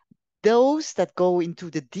 those that go into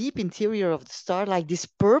the deep interior of the star, like this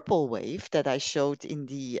purple wave that I showed in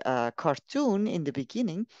the cartoon in the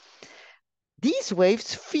beginning, these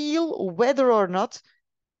waves feel whether or not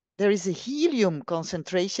there is a helium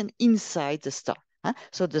concentration inside the star.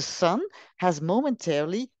 So the sun has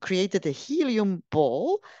momentarily created a helium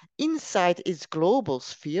ball inside its global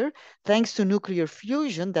sphere thanks to nuclear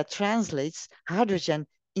fusion that translates hydrogen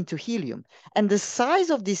into helium. And the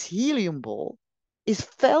size of this helium ball is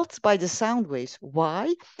felt by the sound waves.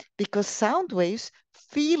 Why? Because sound waves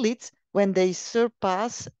feel it when they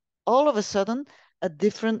surpass all of a sudden a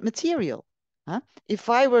different material.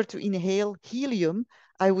 If I were to inhale helium,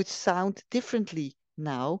 I would sound differently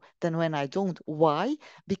now than when I don't. Why?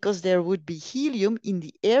 Because there would be helium in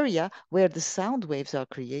the area where the sound waves are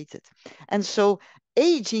created. And so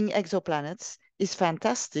aging exoplanets is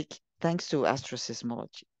fantastic thanks to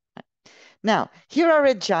asteroseismology. Now, here are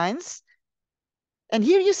red giants. And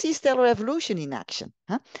here you see stellar evolution in action,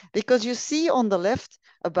 because you see on the left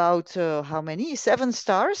about how many? 7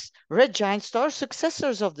 stars, red giant stars,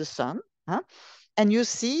 successors of the sun. And you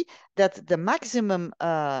see that the maximum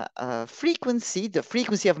frequency, the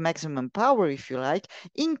frequency of maximum power, if you like,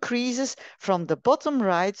 increases from the bottom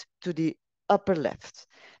right to the upper left.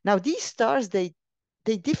 Now, these stars, they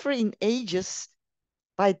differ in ages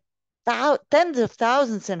by tens of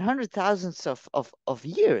thousands and hundred thousands of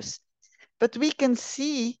years. But we can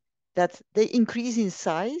see that they increase in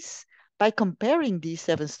size, by comparing these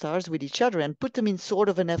 7 stars with each other and put them in sort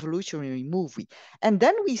of an evolutionary movie. And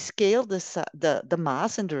then we scale the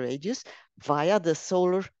mass and the radius via the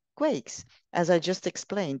solar quakes, as I just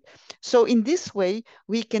explained. So in this way,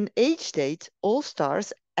 we can age date all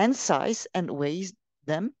stars and size and weigh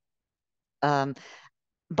them um,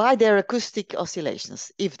 by their acoustic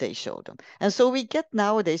oscillations, if they show them. And so we get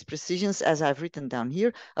nowadays precisions, as I've written down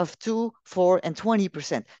here, of 2, 4, and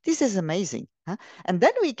 20%. This is amazing. Huh? And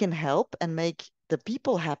then we can help and make the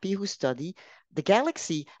people happy who study the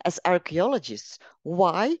galaxy as archaeologists.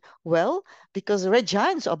 Why? Well, because red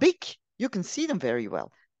giants are big. You can see them very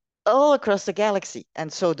well all across the galaxy.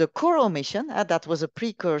 And so the Coral mission, that was a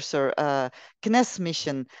precursor CNES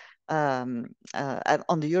mission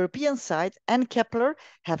on the European side, and Kepler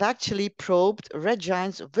have actually probed red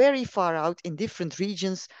giants very far out in different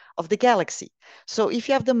regions of the galaxy. So if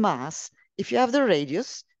you have the mass, if you have the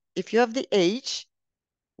radius, if you have the age,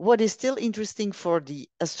 what is still interesting for the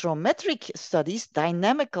astrometric studies,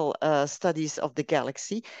 dynamical studies of the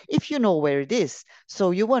galaxy, if you know where it is.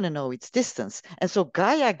 So you want to know its distance. And so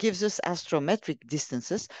Gaia gives us astrometric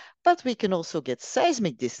distances, but we can also get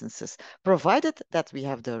seismic distances, provided that we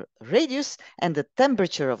have the radius and the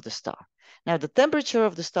temperature of the star. Now, the temperature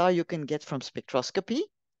of the star you can get from spectroscopy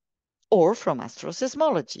or from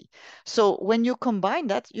asteroseismology. So when you combine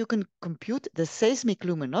that, you can compute the seismic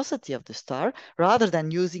luminosity of the star rather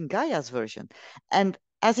than using Gaia's version. And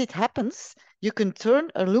as it happens, you can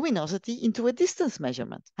turn a luminosity into a distance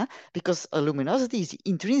measurement, because a luminosity is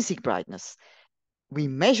intrinsic brightness. We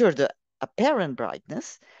measure the apparent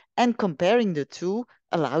brightness, and comparing the two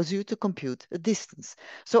allows you to compute a distance.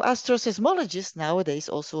 So astroseismologists nowadays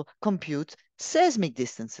also compute seismic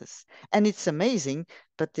distances. And it's amazing,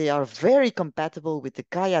 but they are very compatible with the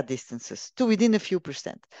Gaia distances to within a few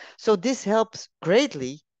percent. So this helps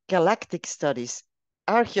greatly galactic studies,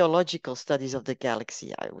 archaeological studies of the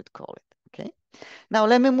galaxy, I would call it. Okay. Now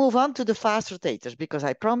let me move on to the fast rotators because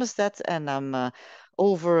I promised that, and I'm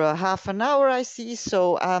over half an hour, I see.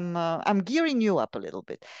 So I'm gearing you up a little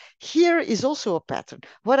bit. Here is also a pattern.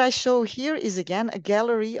 What I show here is again a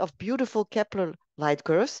gallery of beautiful Kepler light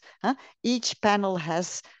curves. Each panel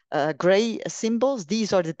has gray symbols.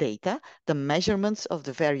 These are the data, the measurements of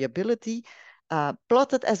the variability,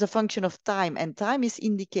 plotted as a function of time, and time is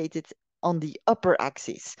indicated on the upper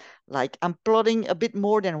axis. Like I'm plotting a bit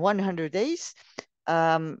more than 100 days.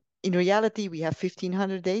 In reality, we have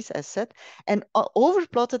 1500 days, as said, and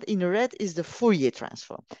overplotted in red is the Fourier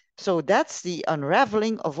transform. So that's the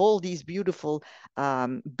unraveling of all these beautiful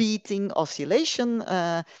beating oscillation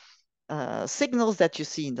signals that you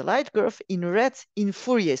see in the light curve in red in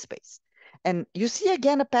Fourier space. And you see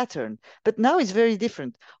again a pattern, but now it's very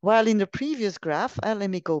different. While in the previous graph, let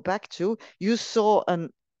me go back to, you saw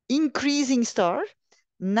an increasing star.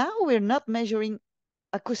 Now we're not measuring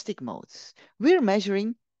acoustic modes. We're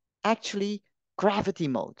measuring actually gravity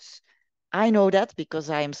modes. I know that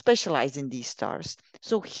because I am specialized in these stars.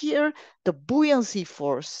 So here, the buoyancy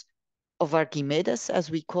force of Archimedes,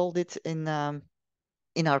 as we called it in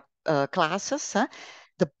our classes,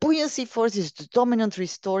 the buoyancy force is the dominant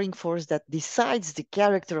restoring force that decides the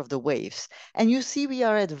character of the waves. And you see we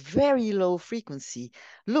are at very low frequency.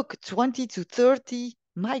 Look, 20 to 30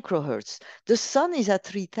 microhertz. The sun is at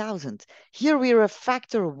 3000. Here we are a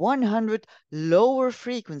factor 100 lower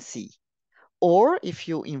frequency. Or if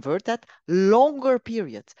you invert that, longer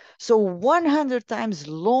periods. So 100 times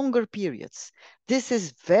longer periods. This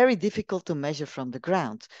is very difficult to measure from the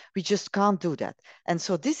ground. We just can't do that. And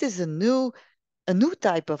so this is a new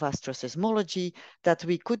type of astroseismology that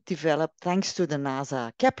we could develop thanks to the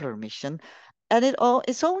NASA Kepler mission. And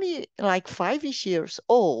it's only like 5-ish years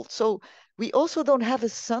old. So we also don't have a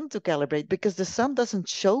sun to calibrate because the sun doesn't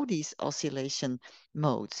show these oscillation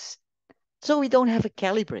modes. So we don't have a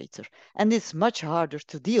calibrator, and it's much harder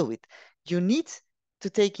to deal with. You need to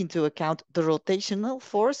take into account the rotational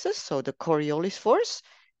forces, so the Coriolis force,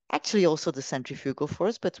 actually also the centrifugal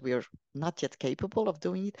force, but we're not yet capable of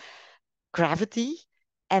doing it, gravity,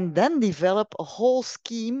 and then develop a whole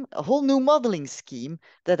scheme, a whole new modeling scheme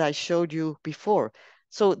that I showed you before.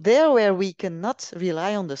 So there where we cannot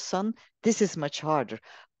rely on the sun, this is much harder.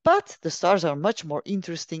 But the stars are much more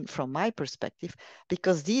interesting from my perspective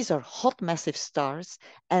because these are hot massive stars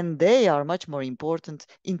and they are much more important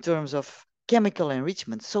in terms of chemical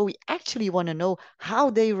enrichment. So we actually want to know how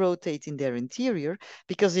they rotate in their interior,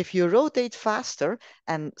 because if you rotate faster,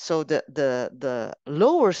 and so the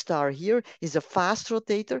lower star here is a fast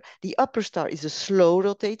rotator, the upper star is a slow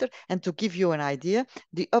rotator. And to give you an idea,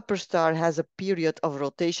 the upper star has a period of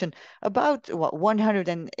rotation about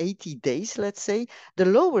 180 days, let's say, the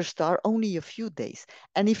lower star only a few days.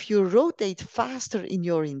 And if you rotate faster in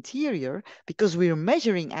your interior, because we're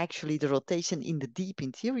measuring actually the rotation in the deep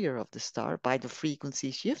interior of the star by the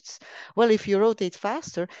frequency shifts, well, if you rotate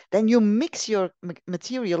faster, then you mix your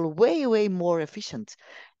material way more efficient.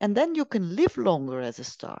 And then you can live longer as a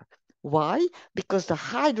star. Why? Because the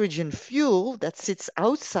hydrogen fuel that sits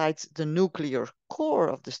outside the nuclear core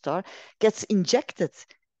of the star gets injected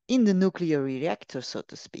in the nuclear reactor, so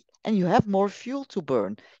to speak. And you have more fuel to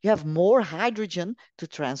burn. You have more hydrogen to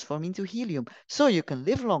transform into helium, so you can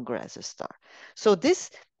live longer as a star. So this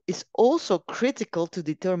is also critical to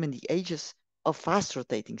determine the ages of fast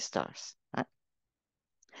rotating stars.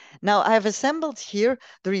 Now, I have assembled here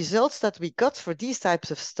the results that we got for these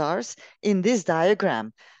types of stars in this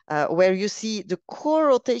diagram, where you see the core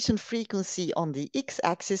rotation frequency on the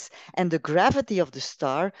x-axis and the gravity of the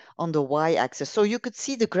star on the y-axis. So you could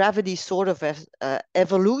see the gravity sort of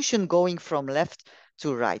evolution going from left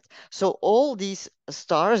to right. So all these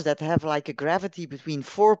stars that have like a gravity between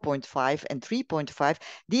 4.5 and 3.5,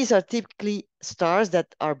 these are typically stars that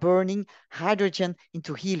are burning hydrogen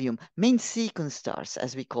into helium, main sequence stars,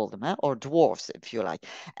 as we call them, or dwarfs, if you like.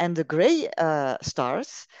 And the gray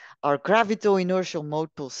stars are gravito-inertial mode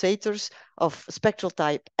pulsators of spectral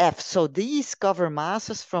type F. So these cover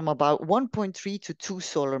masses from about 1.3 to 2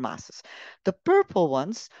 solar masses. The purple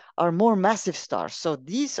ones are more massive stars. So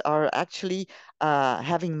these are actually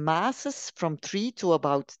having masses from 3 to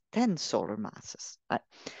about 10 solar masses. Right?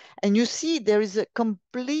 And you see there is a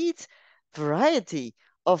complete variety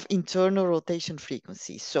of internal rotation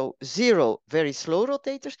frequencies. So 0, very slow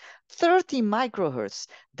rotators, 30 microhertz,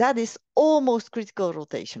 that is almost critical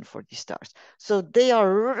rotation for these stars. So they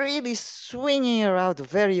are really swinging around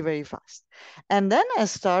very fast. And then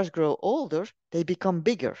as stars grow older, they become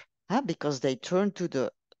bigger, because they turn to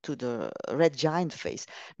the red giant phase.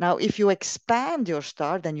 Now, if you expand your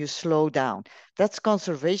star, then you slow down. That's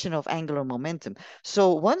conservation of angular momentum.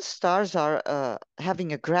 So once stars are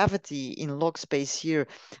having a gravity in log space here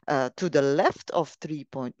to the left of to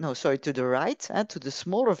the right, to the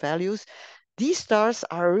smaller values, these stars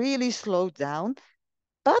are really slowed down,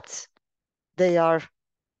 but they are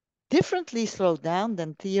differently slowed down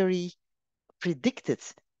than theory predicted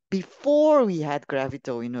before we had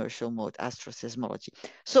gravito-inertial mode asteroseismology.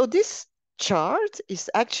 So this chart is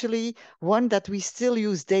actually one that we still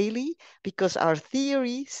use daily because our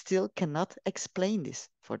theory still cannot explain this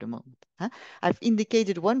for the moment. I've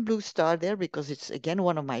indicated one blue star there because it's, again,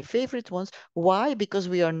 one of my favorite ones. Why? Because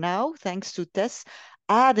we are now, thanks to tests,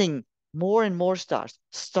 adding more and more stars,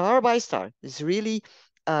 star by star. It's really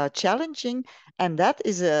challenging, and that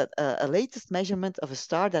is a latest measurement of a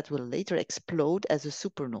star that will later explode as a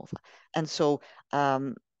supernova. And so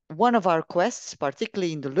one of our quests,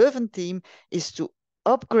 particularly in the Leuven team, is to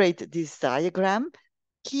upgrade this diagram,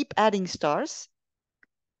 keep adding stars.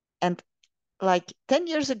 And like 10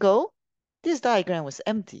 years ago, this diagram was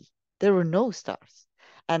empty. There were no stars.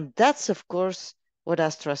 And that's, of course, what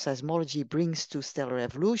asteroseismology brings to stellar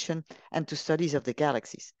evolution and to studies of the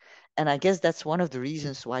galaxies. And I guess that's one of the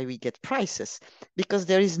reasons why we get prizes, because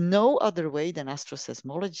there is no other way than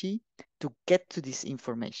asteroseismology to get to this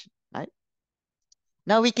information, right?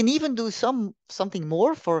 Now we can even do something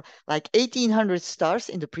more for like 1,800 stars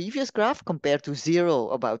in the previous graph compared to 0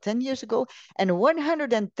 about 10 years ago. And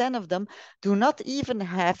 110 of them do not even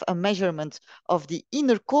have a measurement of the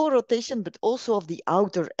inner core rotation, but also of the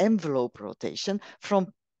outer envelope rotation from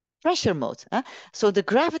pressure modes. So the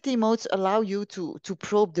gravity modes allow you to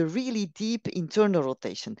probe the really deep internal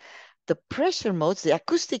rotation. The pressure modes, the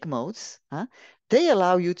acoustic modes, they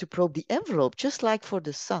allow you to probe the envelope, just like for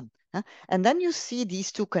the sun. And then you see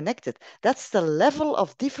these two connected. That's the level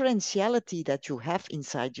of differentiality that you have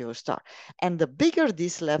inside your star. And the bigger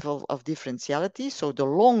this level of differentiality, so the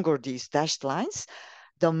longer these dashed lines,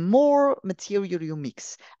 the more material you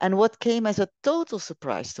mix. And what came as a total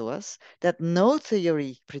surprise to us that no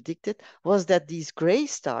theory predicted was that these gray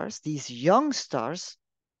stars, these young stars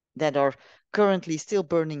that are currently still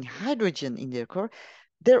burning hydrogen in their core,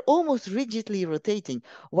 they're almost rigidly rotating,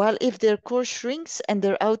 while if their core shrinks and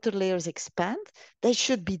their outer layers expand, they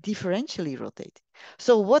should be differentially rotating.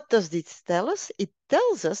 So what does this tell us? It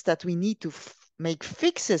tells us that we need to make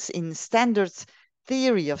fixes in standard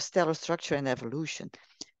theory of stellar structure and evolution.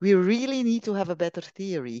 We really need to have a better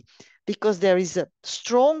theory because there is a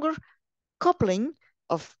stronger coupling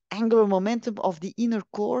of angular momentum of the inner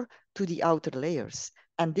core to the outer layers.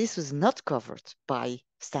 And this was not covered by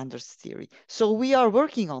standards theory. So we are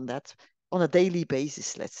working on that on a daily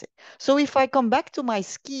basis, let's say. So if I come back to my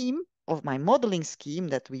scheme, of my modeling scheme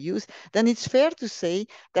that we use, then it's fair to say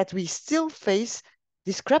that we still face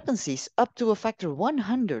discrepancies up to a factor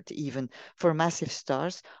 100 even for massive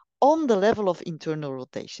stars on the level of internal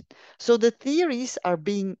rotation. So the theories are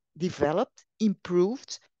being developed,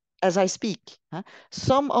 improved as I speak.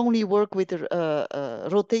 Some only work with the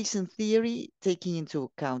rotation theory, taking into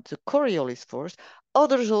account the Coriolis force.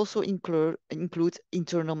 Others also include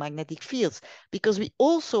internal magnetic fields, because we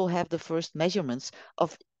also have the first measurements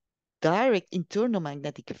of direct internal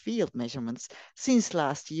magnetic field measurements since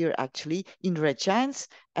last year, actually, in red giants,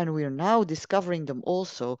 and we're now discovering them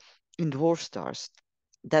also in dwarf stars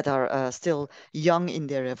that are still young in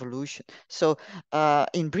their evolution. So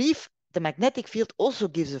in brief, the magnetic field also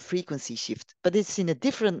gives a frequency shift, but it's in a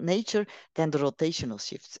different nature than the rotational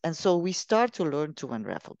shifts. And so we start to learn to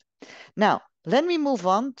unravel. Now, let me move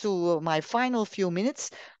on to my final few minutes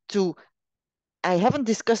to I haven't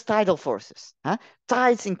discussed tidal forces,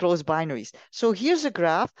 tides in closed binaries. So here's a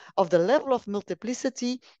graph of the level of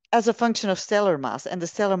multiplicity as a function of stellar mass. And the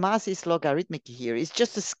stellar mass is logarithmic here. It's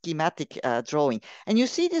just a schematic drawing. And you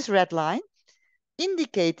see this red line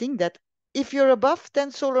indicating that if you're above 10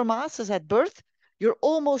 solar masses at birth, you're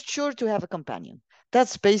almost sure to have a companion.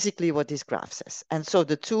 That's basically what this graph says. And so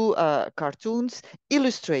the two cartoons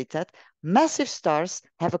illustrate that massive stars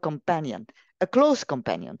have a companion, a close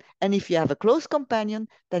companion. And if you have a close companion,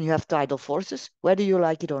 then you have tidal forces, whether you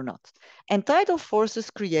like it or not. And tidal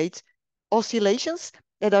forces create oscillations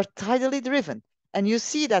that are tidally driven. And you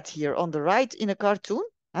see that here on the right in a cartoon.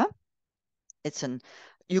 It's an,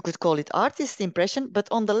 you could call it artist impression, but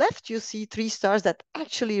on the left you see three stars that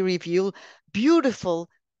actually reveal beautiful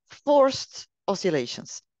forced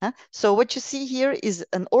oscillations. So what you see here is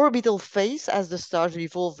an orbital phase as the stars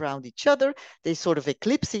revolve around each other. They sort of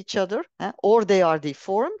eclipse each other, or they are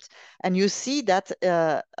deformed. And you see that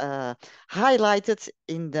highlighted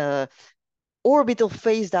in the orbital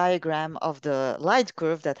phase diagram of the light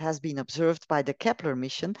curve that has been observed by the Kepler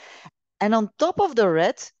mission. And on top of the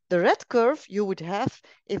red curve you would have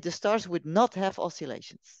if the stars would not have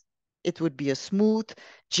oscillations. It would be a smooth,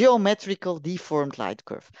 geometrical, deformed light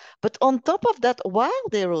curve. But on top of that, while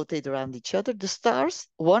they rotate around each other, the stars,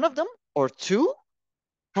 one of them or two,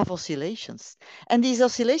 have oscillations. And these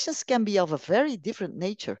oscillations can be of a very different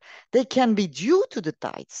nature. They can be due to the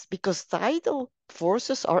tides, because tidal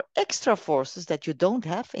forces are extra forces that you don't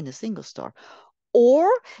have in a single star. Or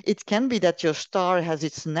it can be that your star has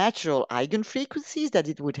its natural eigenfrequencies that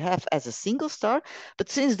it would have as a single star, but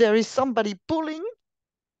since there is somebody pulling,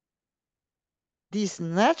 these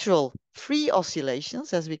natural free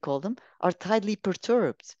oscillations, as we call them, are tidally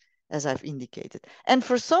perturbed, as I've indicated. And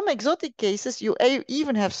for some exotic cases, you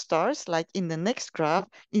even have stars, like in the next graph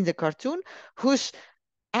in the cartoon, whose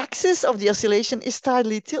axis of the oscillation is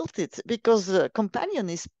tidally tilted because the companion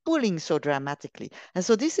is pulling so dramatically. And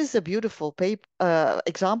so this is a beautiful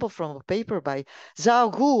example from a paper by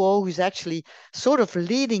Zhao Guo, who's actually sort of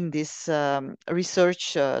leading this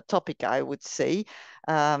research topic, I would say,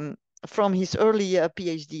 from his early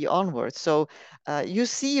PhD onwards. So you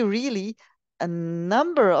see really a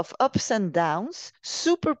number of ups and downs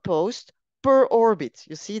superposed per orbit.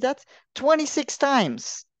 You see that? 26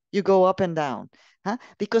 times you go up and down.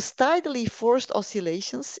 Because tidally forced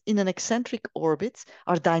oscillations in an eccentric orbit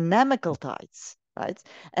are dynamical tides, right?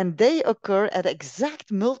 And they occur at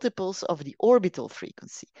exact multiples of the orbital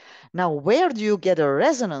frequency. Now, where do you get a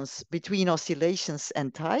resonance between oscillations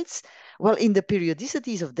and tides? Well, in the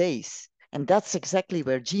periodicities of days. And that's exactly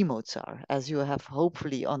where G modes are, as you have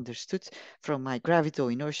hopefully understood from my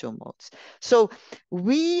gravito-inertial modes. So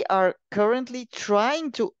we are currently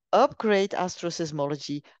trying to upgrade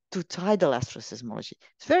asteroseismology to tidal asteroseismology.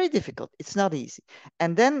 It's very difficult. It's not easy.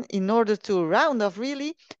 And then in order to round off,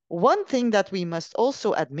 really, one thing that we must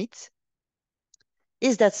also admit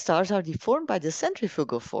is that stars are deformed by the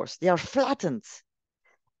centrifugal force. They are flattened.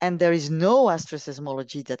 And there is no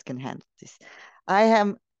asteroseismology that can handle this. I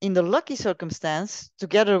am in the lucky circumstance,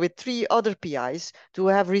 together with 3 other PIs, to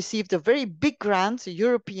have received a very big grant, a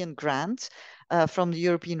European grant, from the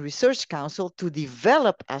European Research Council to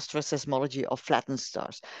develop asteroseismology of flattened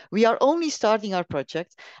stars. We are only starting our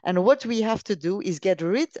project, and what we have to do is get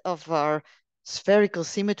rid of our spherical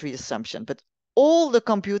symmetry assumption, but all the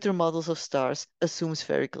computer models of stars assume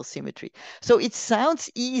spherical symmetry. So it sounds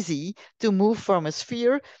easy to move from a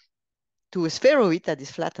sphere to a spheroid that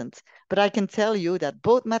is flattened, but I can tell you that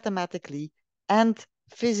both mathematically and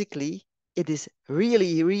physically, it is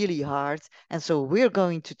really, really hard. And so we're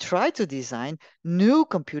going to try to design new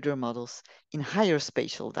computer models in higher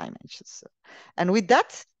spatial dimensions. And with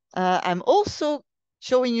that, I'm also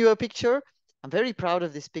showing you a picture. I'm very proud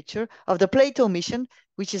of this picture of the PLATO mission,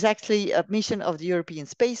 which is actually a mission of the European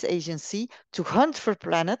Space Agency to hunt for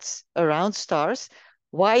planets around stars.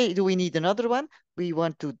 Why do we need another one? We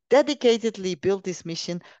want to dedicatedly build this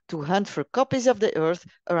mission to hunt for copies of the Earth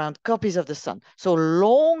around copies of the Sun. So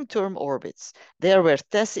long-term orbits. There where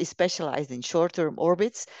TESS is specialized in short-term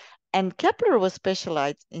orbits, and Kepler was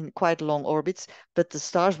specialized in quite long orbits, but the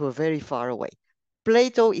stars were very far away.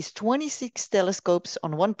 Plato is 26 telescopes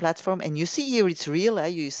on one platform, and you see here it's real.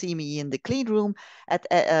 You see me in the clean room at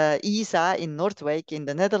ESA in Noordwijk in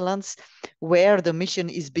the Netherlands, where the mission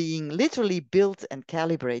is being literally built and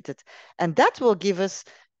calibrated. And that will give us,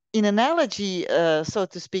 in analogy, so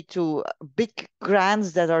to speak, to big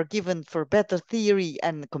grants that are given for better theory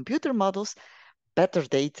and computer models, better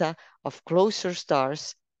data of closer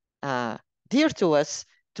stars dear to us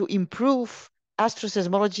to improve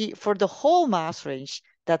asteroseismology for the whole mass range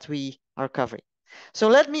that we are covering. So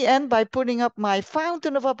let me end by putting up my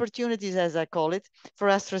fountain of opportunities, as I call it, for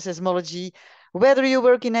asteroseismology. Whether you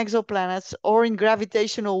work in exoplanets or in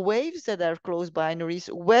gravitational waves that are close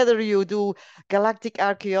binaries, whether you do galactic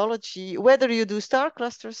archaeology, whether you do star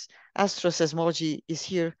clusters, asteroseismology is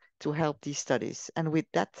here to help these studies. And with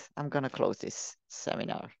that, I'm going to close this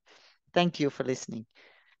seminar. Thank you for listening.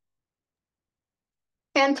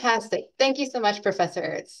 Fantastic. Thank you so much, Professor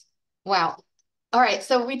Aerts. Wow. All right,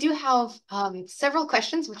 so we do have several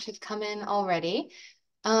questions which have come in already.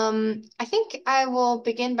 I think I will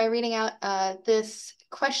begin by reading out this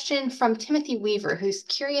question from Timothy Weaver, who's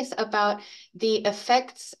curious about the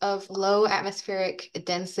effects of low atmospheric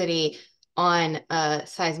density on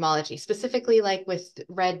seismology, specifically like with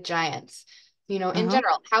red giants. You know, in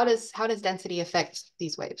general, how does density affect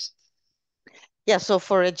these waves? Yeah, so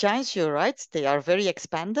for giants, you're right. They are very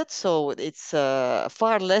expanded. So it's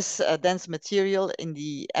far less dense material in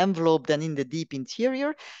the envelope than in the deep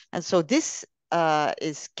interior. And so this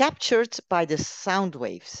is captured by the sound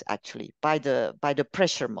waves, actually, by the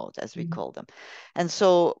pressure mode, as we call them. And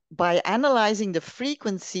so by analyzing the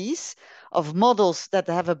frequencies of models that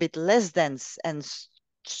have a bit less dense and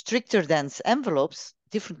stricter dense envelopes,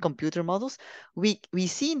 different computer models, we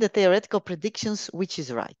see in the theoretical predictions which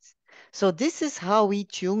is right. So this is how we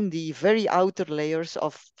tune the very outer layers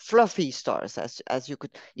of fluffy stars, as you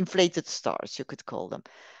could, inflated stars, you could call them.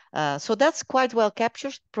 So that's quite well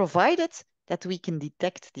captured, provided that we can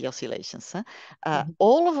detect the oscillations.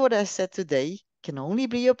 All of what I said today can only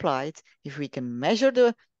be applied if we can measure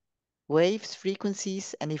the waves,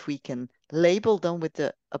 frequencies, and if we can label them with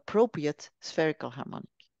the appropriate spherical harmonic.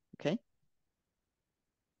 Okay?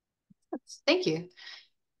 Thank you.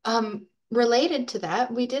 Related to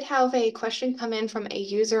that, we did have a question come in from a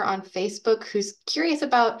user on Facebook who's curious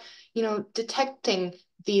about, you know, detecting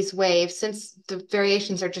these waves since the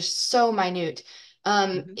variations are just so minute.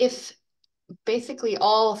 If basically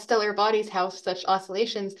all stellar bodies have such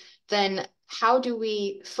oscillations, then how do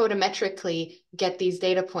we photometrically get these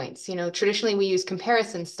data points? You know, traditionally we use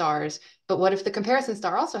comparison stars, but what if the comparison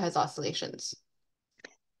star also has oscillations?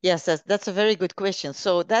 Yes, that's a very good question.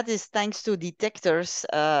 So that is thanks to detectors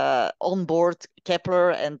on board Kepler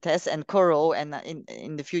and TESS and CoRoT and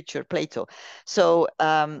in the future Plato. So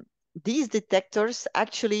these detectors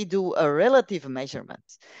actually do a relative measurement.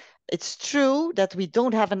 It's true that we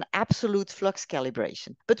don't have an absolute flux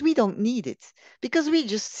calibration, but we don't need it because we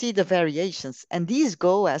just see the variations, and these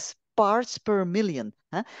go as parts per million.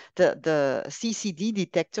 The CCD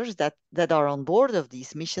detectors that are on board of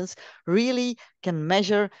these missions really can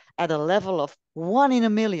measure at a level of 1 in a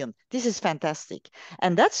million. This is fantastic.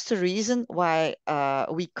 And that's the reason why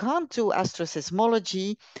we can't do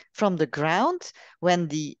astroseismology from the ground when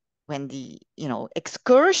the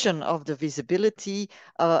excursion of the visibility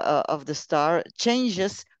of the star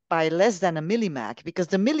changes by less than a millimag, because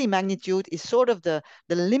the millimagnitude is sort of the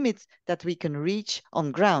limit that we can reach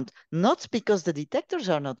on ground, not because the detectors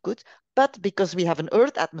are not good, but because we have an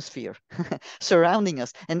Earth atmosphere surrounding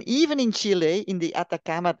us. And even in Chile, in the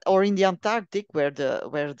Atacama, or in the Antarctic, where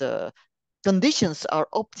the conditions are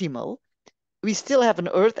optimal, we still have an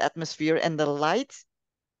Earth atmosphere, and the light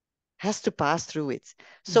has to pass through it.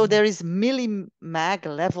 So there is millimag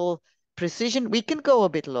level precision. We can go a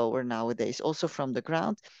bit lower nowadays, also from the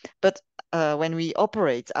ground, but when we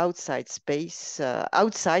operate outside space,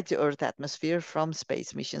 outside the Earth atmosphere from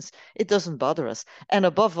space missions, it doesn't bother us. And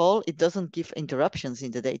above all, it doesn't give interruptions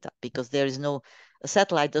in the data because there is no, a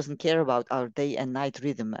satellite doesn't care about our day and night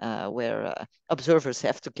rhythm where observers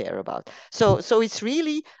have to care about. So it's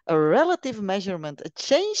really a relative measurement, a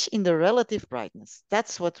change in the relative brightness.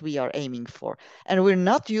 That's what we are aiming for. And we're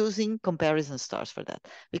not using comparison stars for that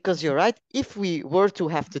because you're right. If we were to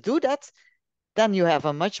have to do that, then you have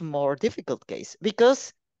a much more difficult case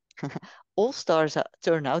because all stars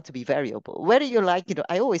turn out to be variable. Whether you like it,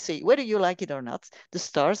 I always say, whether you like it or not, the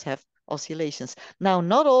stars have oscillations. Now,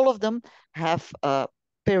 not all of them have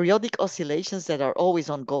periodic oscillations that are always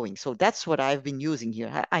ongoing. So that's what I've been using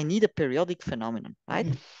here. I need a periodic phenomenon, right?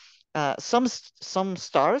 Some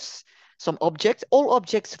stars, some objects, all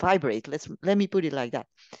objects vibrate. Let me put it like that.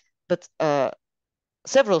 But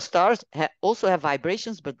several stars also have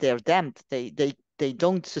vibrations, but they're damped. They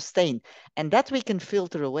don't sustain. And that we can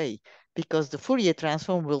filter away because the Fourier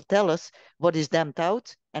transform will tell us what is damped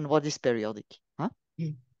out and what is periodic. Huh?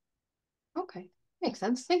 Okay, makes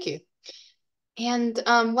sense. Thank you. And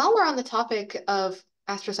while we're on the topic of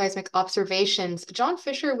astroseismic observations, John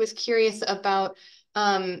Fisher was curious about,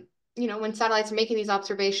 when satellites are making these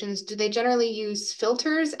observations, do they generally use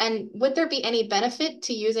filters? And would there be any benefit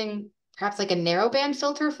to using perhaps like a narrowband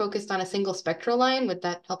filter focused on a single spectral line? Would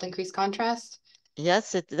that help increase contrast?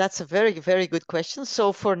 Yes, that's a very, very good question.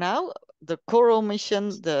 So for now, the Coral mission,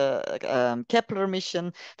 the Kepler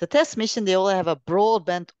mission, the TESS mission, they all have a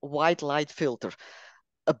broadband white light filter,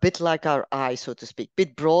 a bit like our eye, so to speak,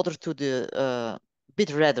 bit broader to the,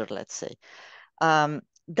 bit redder, let's say.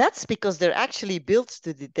 That's because they're actually built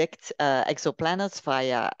to detect exoplanets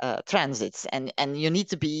via transits, and you need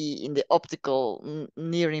to be in the optical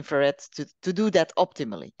near infrared to do that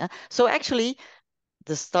optimally. So actually,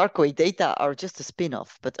 the Starquake data are just a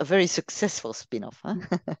spin-off, but a very successful spin-off. Huh?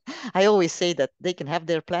 I always say that they can have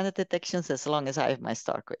their planet detections as long as I have my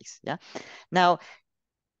Starquakes. Yeah. Now,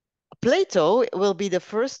 Plato will be the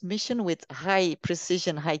first mission with high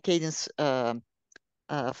precision, high cadence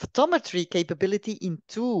photometry capability in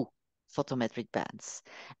two photometric bands.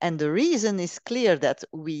 And the reason is clear that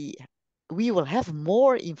we will have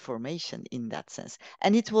more information in that sense.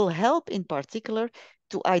 And it will help in particular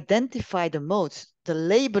to identify the modes, the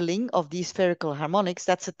labeling of these spherical harmonics.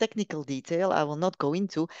 That's a technical detail I will not go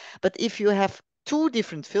into. But if you have two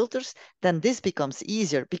different filters, then this becomes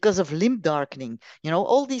easier because of limb darkening.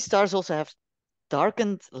 All these stars also have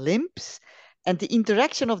darkened limbs, and the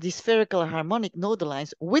interaction of these spherical harmonic nodal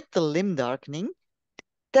lines with the limb darkening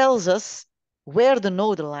tells us where the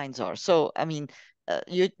nodal lines are. So, I mean,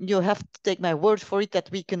 you have to take my word for it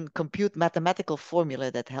that we can compute mathematical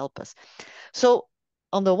formula that help us. So,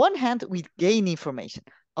 on the one hand, we gain information.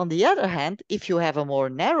 On the other hand, if you have a more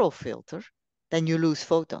narrow filter, then you lose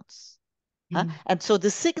photons. And so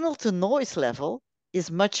the signal to noise level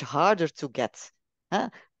is much harder to get.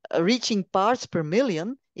 Reaching parts per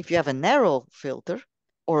million, if you have a narrow filter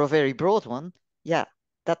or a very broad one, yeah,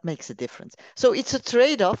 that makes a difference. So it's a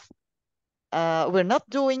trade-off. We're not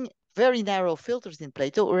doing very narrow filters in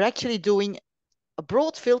Plato. We're actually doing a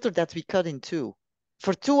broad filter that we cut in two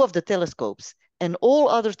for two of the telescopes. And all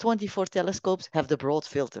other 24 telescopes have the broad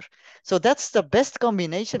filter. So that's the best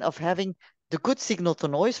combination of having the good signal to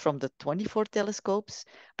noise from the 24 telescopes,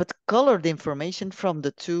 but colored information from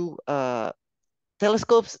the two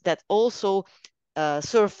telescopes that also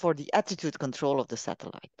serve for the attitude control of the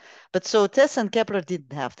satellite. But so TESS and Kepler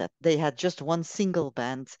didn't have that. They had just one single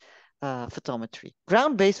band photometry.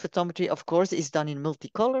 Ground-based photometry, of course, is done in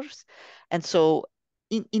multicolors. And so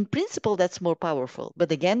in principle, that's more powerful.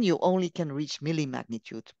 But again, you only can reach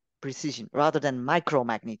millimagnitude precision rather than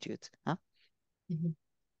micromagnitude. Huh?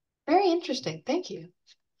 Very interesting. Thank you.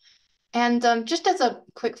 And just as a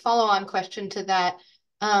quick follow-on question to that,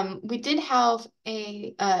 we did have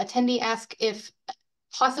a attendee ask if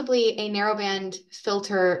possibly a narrowband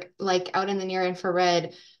filter, like out in the near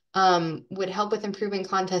infrared, would help with improving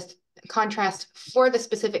contrast for the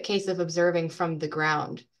specific case of observing from the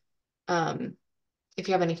ground. If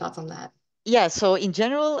you have any thoughts on that. Yeah, so in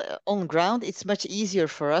general, on ground, it's much easier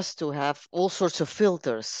for us to have all sorts of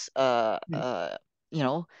filters,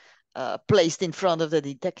 placed in front of the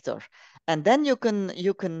detector, and then you can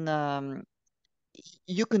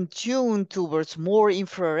tune towards more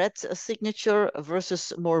infrared signature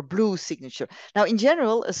versus more blue signature. Now, in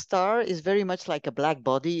general, a star is very much like a black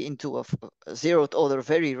body into a zeroth order,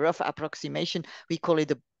 very rough approximation. We call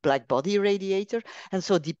it a black body radiator, and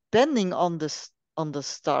so depending on the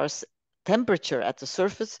star's temperature at the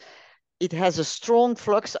surface, it has a strong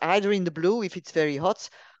flux either in the blue if it's very hot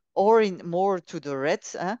or in more to the red,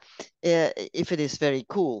 if it is very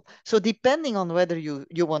cool. So depending on whether you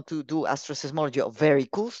want to do astroseismology of very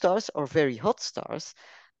cool stars or very hot stars,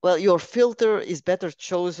 well, your filter is better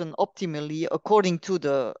chosen optimally according to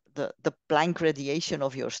the Planck radiation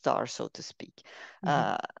of your star, so to speak.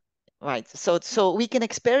 Mhm. Right. So we can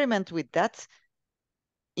experiment with that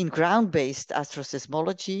in ground-based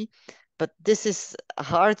astroseismology, but this is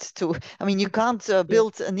hard to, I mean, you can't Yeah.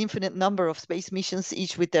 build an infinite number of space missions,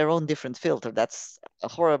 each with their own different filter. That's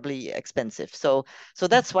horribly expensive. So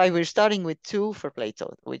that's why we're starting with 2 for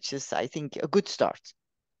Plato, which is, I think, a good start.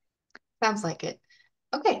 Sounds like it.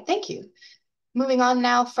 Okay, thank you. Moving on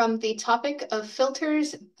now from the topic of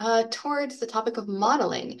filters towards the topic of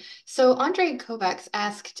modeling. So Andre Kovacs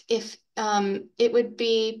asked if it would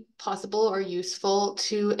be possible or useful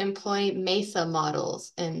to employ MESA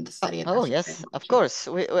models in the study of Oh yes, of astrobiology. course.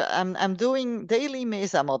 I'm doing daily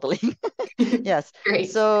MESA modeling. Yes. Great,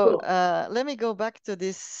 So cool. let me go back to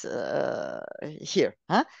this here,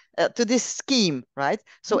 huh? To this scheme, right?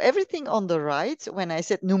 So everything on the right, when I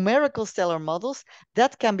said numerical stellar models,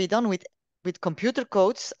 that can be done with computer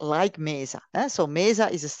codes like MESA. So MESA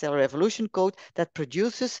is a stellar evolution code that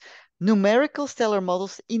produces numerical stellar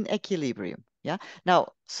models in equilibrium. Yeah.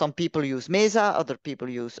 Now, some people use MESA, other people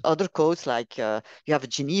use other codes like you have a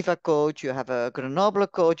Geneva code, you have a Grenoble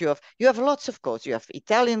code, you have lots of codes, you have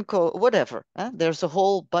Italian code, whatever. There's a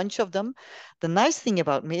whole bunch of them. The nice thing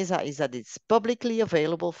about MESA is that it's publicly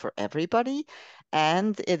available for everybody,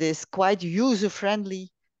 and it is quite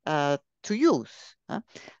user-friendly to use.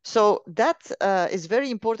 So that is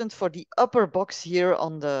very important for the upper box here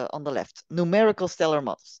on the left, numerical stellar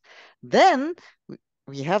models. Then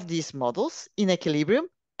we have these models in equilibrium,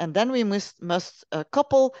 and then we must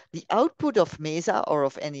couple the output of MESA or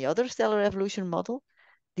of any other stellar evolution model.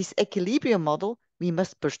 This equilibrium model, we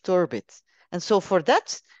must perturb it. And so for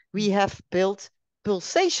that, we have built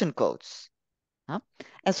pulsation codes.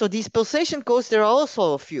 And so these pulsation codes, there are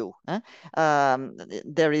also a few.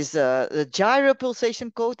 There is a gyro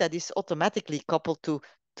pulsation code that is automatically coupled to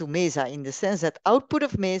MESA in the sense that output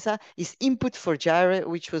of MESA is input for gyro,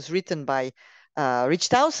 which was written by Rich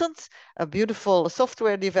Townsend, a beautiful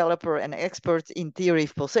software developer and expert in theory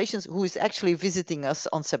of pulsations, who is actually visiting us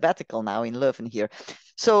on sabbatical now in Leuven here.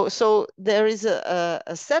 So there is a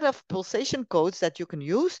set of pulsation codes that you can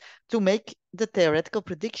use to make the theoretical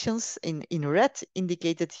predictions in red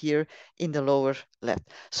indicated here in the lower left.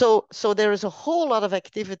 So there is a whole lot of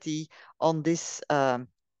activity on this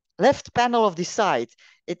left panel of the side.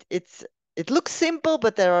 It looks simple,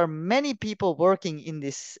 but there are many people working in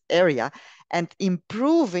this area and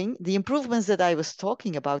improving the improvements that I was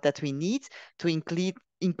talking about that we need to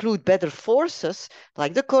include better forces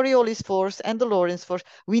like the Coriolis force and the Lorentz force.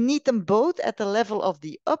 We need them both at the level of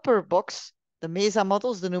the upper box, the MESA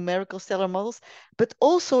models, the numerical stellar models, but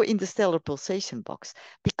also in the stellar pulsation box.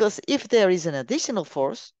 Because if there is an additional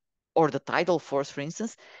force, or the tidal force, for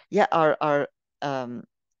instance, yeah, our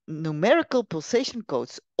numerical pulsation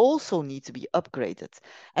codes also need to be upgraded.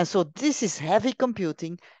 And so this is heavy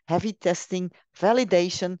computing, heavy testing,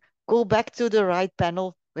 validation, go back to the right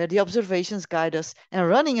panel where the observations guide us and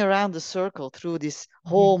running around the circle through this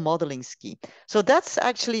whole modeling scheme. So that's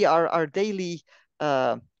actually our daily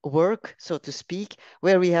work, so to speak,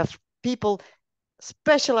 where we have people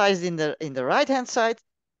specialized in the right-hand side,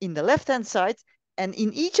 in the left-hand side, and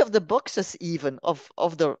in each of the boxes even of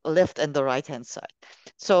the left and the right-hand side.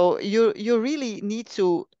 So you really need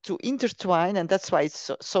to intertwine, and that's why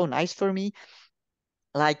it's so nice for me,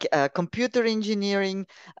 like computer engineering,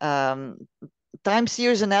 um, time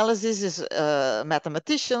series analysis is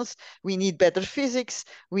mathematicians. We need better physics.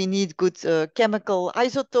 We need good chemical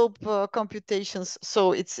isotope computations.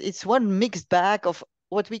 So it's one mixed bag of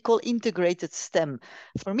what we call integrated STEM.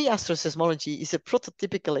 For me, astroseismology is a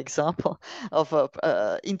prototypical example of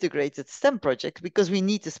a integrated STEM project because we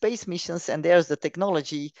need the space missions, and there's the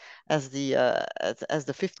technology as as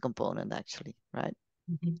the fifth component, actually, right?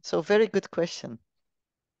 Mhm. So very good question.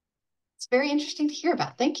 It's very interesting to hear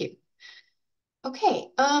about. Thank you. Okay.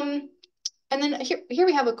 And then here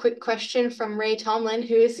we have a quick question from Ray Tomlin,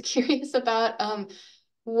 who is curious about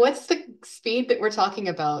what's the speed that we're talking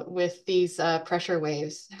about with these pressure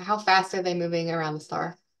waves? How fast are they moving around the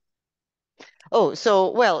star? Oh,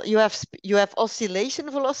 so well, you have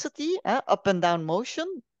oscillation velocity, up and down motion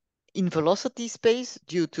in velocity space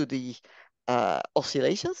due to the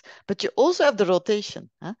oscillations, but you also have the rotation.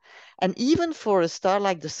 And even for a star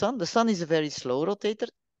like the sun is a very slow rotator,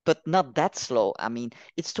 but not that slow. I mean,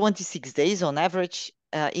 it's 26 days on average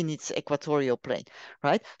in its equatorial plane,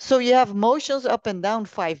 right? So you have motions up and down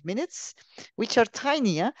 5 minutes, which are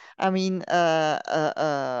tiny. I mean,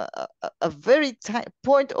 a very tiny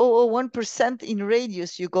 0.001% in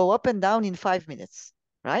radius, you go up and down in 5 minutes,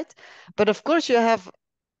 right? But of course, you have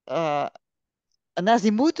an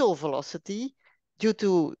azimuthal velocity due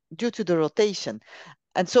to the rotation.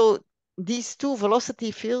 And so these two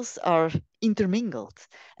velocity fields are intermingled.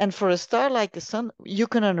 And for a star like the sun, you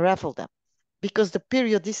can unravel them because the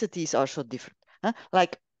periodicities are so different.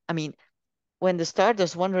 Like, I mean, when the star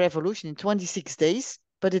does one revolution in 26 days,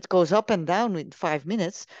 but it goes up and down in 5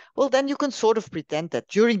 minutes, well, then you can sort of pretend that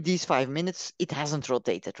during these 5 minutes, it hasn't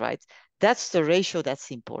rotated, right? That's the ratio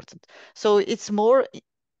that's important. So it's more,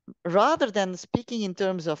 rather than speaking in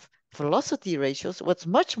terms of velocity ratios, what's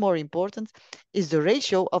much more important is the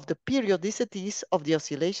ratio of the periodicities of the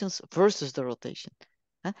oscillations versus the rotation.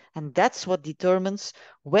 And that's what determines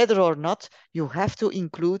whether or not you have to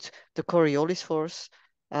include the Coriolis force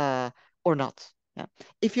or not.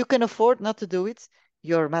 If you can afford not to do it,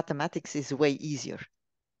 your mathematics is way easier.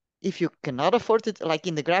 If you cannot afford it, like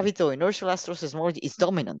in the gravito-inertial asteroseismology, it's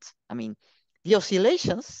dominant. I mean, the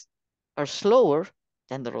oscillations are slower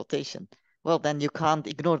than the rotation. Well, then you can't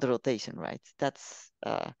ignore the rotation, right? That's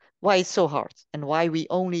why it's so hard and why we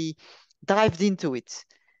only dived into it.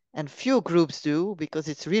 And few groups do, because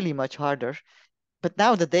it's really much harder. But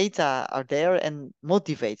now the data are there and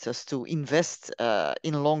motivates us to invest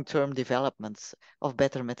in long-term developments of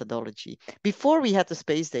better methodology. Before we had the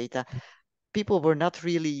space data, people were not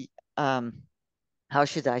really, how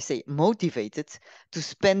should I say, motivated to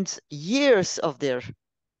spend years of their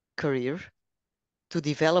career to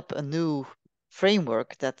develop a new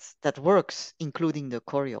framework that works, including the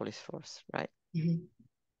Coriolis force, right?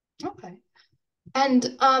 Mm-hmm. Okay.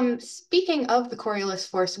 And speaking of the Coriolis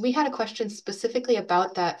force, we had a question specifically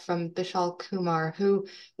about that from Bishal Kumar, who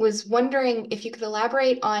was wondering if you could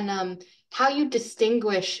elaborate on how you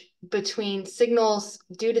distinguish between signals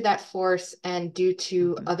due to that force and due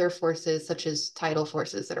to other forces, such as tidal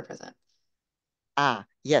forces that are present.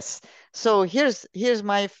 Yes. So here's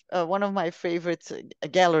my one of my favorite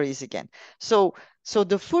galleries again. So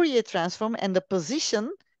the Fourier transform and the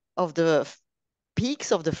position of the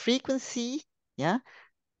peaks of the frequency, yeah,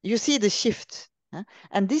 you see the shift.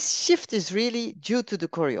 And this shift is really due to the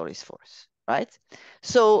Coriolis force, right?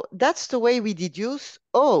 So that's the way we deduce,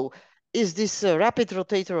 oh, is this a rapid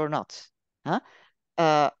rotator or not?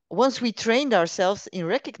 Once we trained ourselves in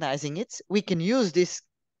recognizing it, we can use this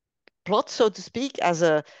plot, so to speak, as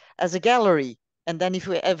a gallery. And then if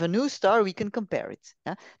we have a new star, we can compare it.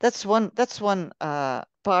 That's one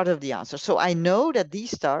part of the answer. So I know that these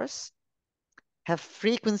stars have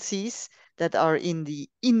frequencies that are in the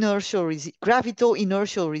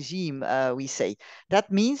gravito-inertial regime, we say.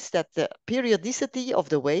 That means that the periodicity of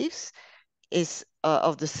the waves is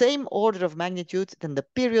of the same order of magnitude than the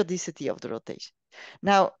periodicity of the rotation.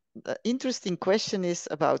 Now, the interesting question is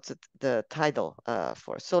about the tidal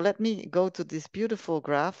force. So let me go to this beautiful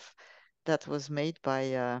graph that was made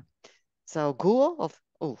by Zhao Guo of,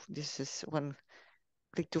 oh, this is one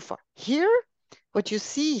click too far. Here, what you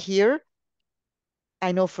see here,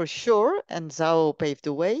 I know for sure, and Zhao paved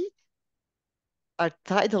the way, are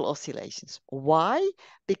tidal oscillations. Why?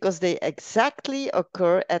 Because they exactly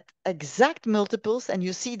occur at exact multiples, and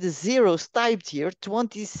you see the zeros typed here,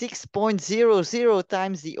 26.00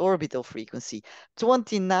 times the orbital frequency,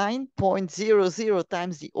 29.00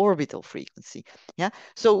 times the orbital frequency. Yeah,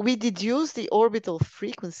 so we deduce the orbital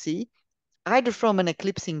frequency either from an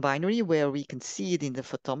eclipsing binary where we can see it in the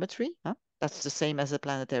photometry, that's the same as a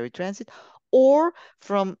planetary transit, or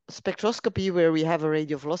from spectroscopy where we have a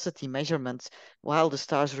radio velocity measurement while the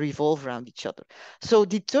stars revolve around each other. So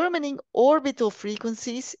determining orbital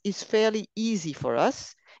frequencies is fairly easy for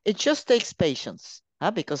us. It just takes patience,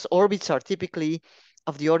 because orbits are typically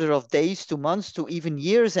of the order of days to months to even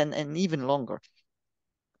years and even longer.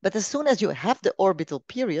 But as soon as you have the orbital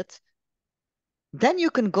period, then you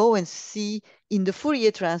can go and see in the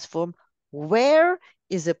Fourier transform where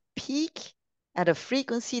is a peak at a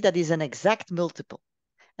frequency that is an exact multiple.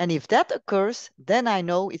 And if that occurs, then I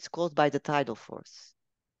know it's caused by the tidal force,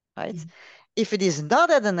 right? Mm-hmm. If it is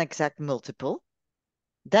not at an exact multiple,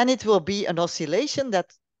 then it will be an oscillation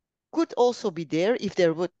that could also be there if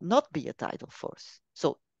there would not be a tidal force.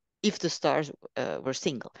 So if the stars were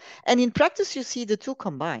single. And in practice, you see the two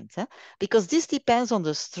combined, because this depends on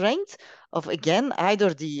the strength of, again,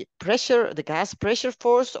 either the pressure, the gas pressure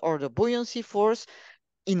force or the buoyancy force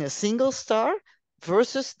in a single star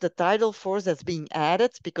versus the tidal force that's being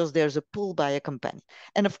added because there's a pull by a companion.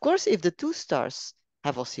 And of course, if the two stars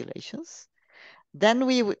have oscillations, then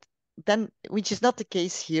we would which is not the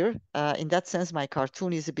case here. In that sense, my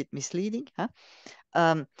cartoon is a bit misleading.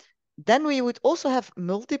 Huh? Then we would also have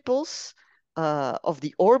multiples of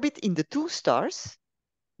the orbit in the two stars,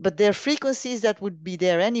 but their frequencies that would be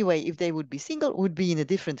there anyway, if they would be single, would be in a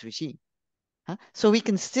different regime. Huh? So we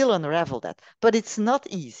can still unravel that, but it's not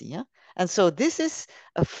easy. Huh? And so this is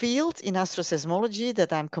a field in asteroseismology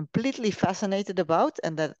that I'm completely fascinated about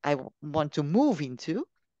and that I want to move into,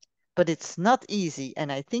 but it's not easy.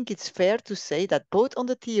 And I think it's fair to say that both on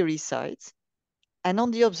the theory side and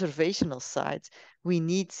on the observational side, we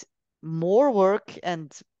need more work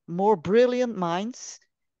and more brilliant minds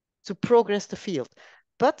to progress the field.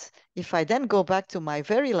 But if I then go back to my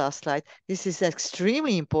very last slide, this is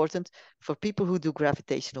extremely important for people who do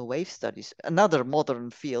gravitational wave studies, another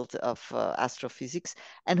modern field of astrophysics,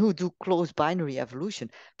 and who do close binary evolution,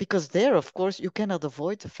 because there, of course, you cannot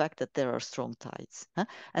avoid the fact that there are strong tides. Huh?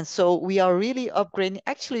 And so we are really upgrading.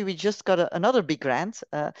 Actually, we just got another big grant.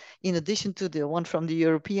 In addition to the one from the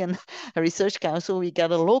European Research Council, we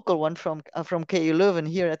got a local one from KU Leuven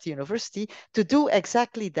here at the university to do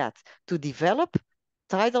exactly that, to develop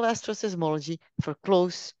tidal asteroseismology for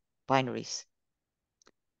close binaries.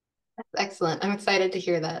 That's excellent. I'm excited to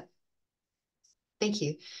hear that. Thank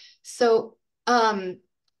you. So,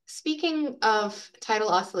 speaking of tidal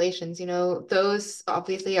oscillations, those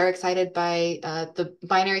obviously are excited by the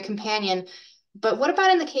binary companion. But what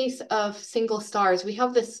about in the case of single stars? We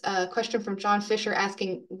have this question from John Fisher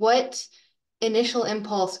asking, what initial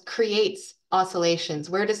impulse creates oscillations?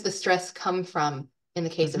 Where does the stress come from in the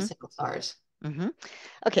case of single stars?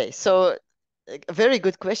 Okay, so a very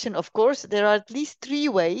good question. Of course, there are at least three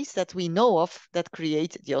ways that we know of that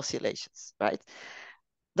create the oscillations, right?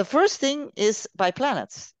 The first thing is by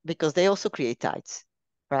planets, because they also create tides,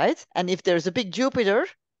 right? And if there's a big Jupiter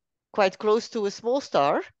quite close to a small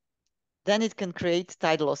star, then it can create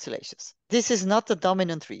tidal oscillations. This is not the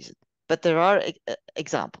dominant reason, but there are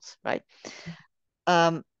examples, right?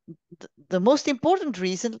 The most important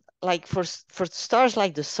reason, like for stars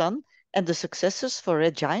like the Sun and the successors for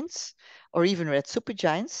red giants or even red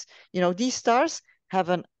supergiants, these stars have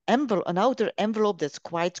an outer envelope that's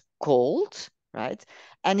quite cold, right?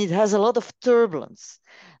 And it has a lot of turbulence.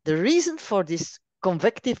 The reason for this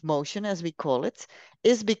convective motion, as we call it,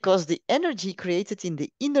 is because the energy created in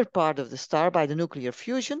the inner part of the star by the nuclear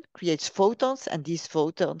fusion creates photons, and these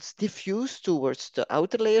photons diffuse towards the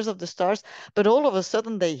outer layers of the stars, but all of a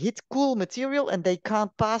sudden they hit cool material and they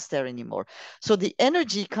can't pass there anymore. So the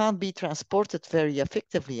energy can't be transported very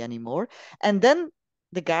effectively anymore. And then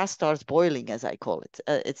the gas starts boiling, as I call it.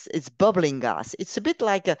 It's bubbling gas. It's a bit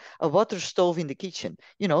like a water stove in the kitchen.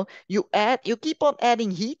 You keep on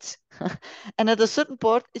adding heat, and at a certain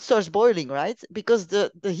point it starts boiling, right? Because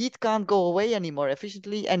the heat can't go away anymore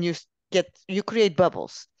efficiently, and you create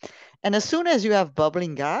bubbles. And as soon as you have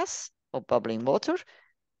bubbling gas or bubbling water,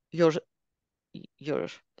 your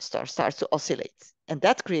star starts to oscillate, and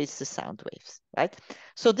that creates the sound waves, right?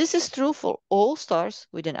 So this is true for all stars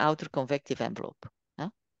with an outer convective envelope,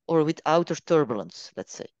 or with outer turbulence,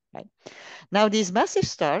 let's say, right? Now, these massive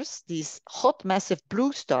stars, these hot, massive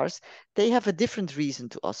blue stars, they have a different reason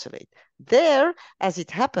to oscillate. There, as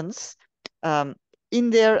it happens, in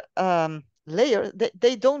their layer,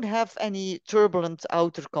 they don't have any turbulent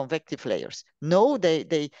outer convective layers. No, there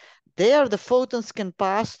the photons can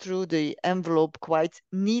pass through the envelope quite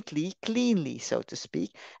neatly, cleanly, so to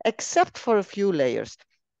speak, except for a few layers.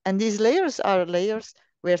 And these layers are layers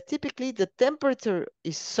where typically the temperature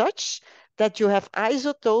is such that you have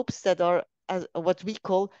isotopes that are what we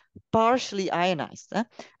call partially ionized.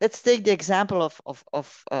 Let's take the example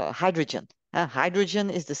of hydrogen.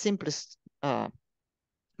 Hydrogen is the simplest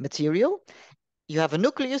material. You have a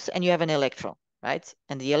nucleus and you have an electron, right?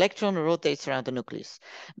 And the electron rotates around the nucleus.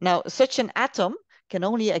 Now, such an atom can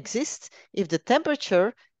only exist if the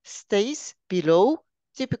temperature stays below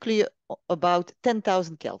typically about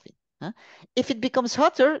 10,000 Kelvin. If it becomes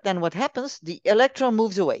hotter, then what happens? The electron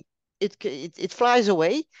moves away. It flies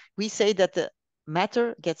away. We say that the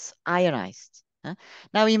matter gets ionized.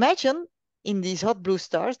 Now imagine in these hot blue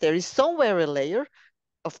stars, there is somewhere a layer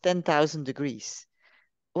of 10,000 degrees.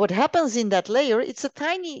 What happens in that layer, it's a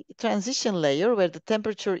tiny transition layer where the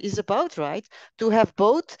temperature is about right to have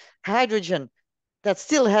both hydrogen that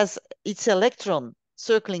still has its electron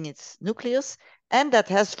circling its nucleus and that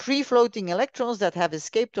has free-floating electrons that have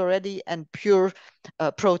escaped already and pure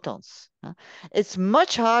protons. It's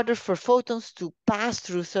much harder for photons to pass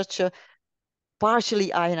through such a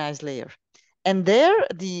partially ionized layer. And there,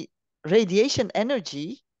 the radiation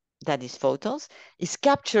energy, that is photons, is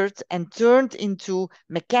captured and turned into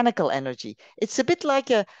mechanical energy. It's a bit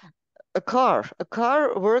like a car. A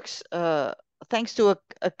car works thanks to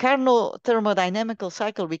a Carnot thermodynamical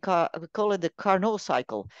cycle. We call it the Carnot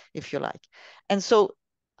cycle, if you like. And so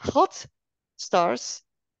hot stars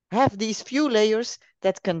have these few layers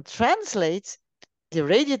that can translate the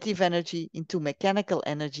radiative energy into mechanical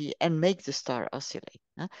energy and make the star oscillate.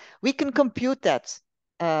 We can compute that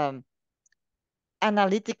um,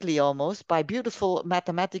 analytically almost by beautiful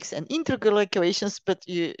mathematics and integral equations, but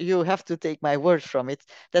you have to take my word from it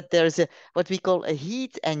that there's what we call a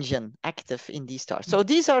heat engine active in these stars. So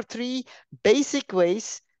these are three basic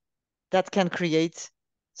ways that can create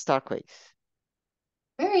star waves.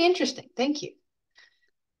 Very interesting. Thank you.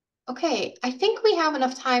 Okay, I think we have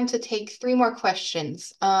enough time to take three more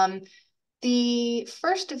questions. The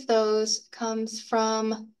first of those comes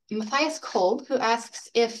from Matthias Kolb, who asks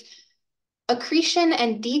if accretion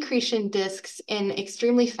and decretion disks in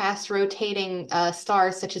extremely fast rotating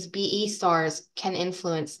stars, such as BE stars, can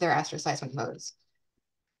influence their asteroseismic modes.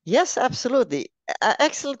 Yes, absolutely.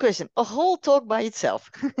 Excellent question. A whole talk by itself.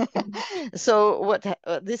 So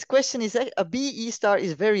this question is, a BE star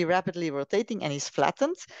is very rapidly rotating and is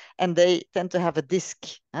flattened, and they tend to have a disk,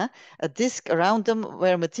 a disk around them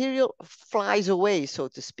where material flies away, so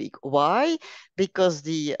to speak. Why? Because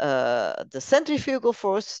the centrifugal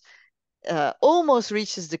force almost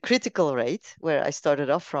reaches the critical rate where I started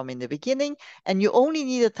off from in the beginning, and you only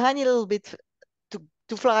need a tiny little bit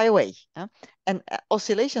to fly away. And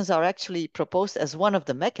oscillations are actually proposed as one of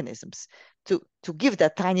the mechanisms to give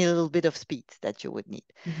that tiny little bit of speed that you would need.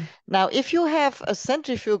 Mm-hmm. Now, if you have a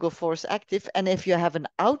centrifugal force active and if you have an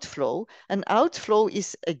outflow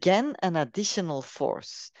is again an additional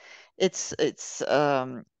force. It's it's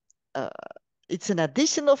um, uh, it's an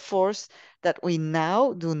additional force that we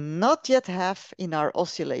now do not yet have in our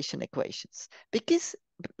oscillation equations.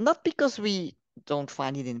 Not because we don't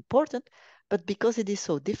find it important, but because it is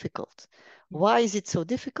so difficult. Why is it so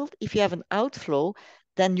difficult? If you have an outflow,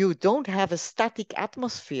 then you don't have a static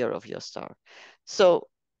atmosphere of your star. So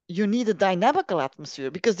you need a dynamical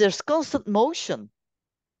atmosphere because there's constant motion,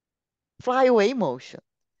 flyaway motion.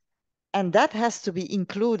 And that has to be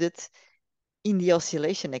included in the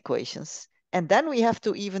oscillation equations. And then we have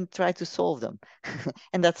to even try to solve them.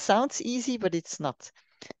 And that sounds easy, but it's not.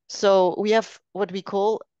 So we have what we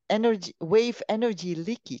call wave energy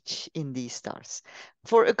leakage in these stars.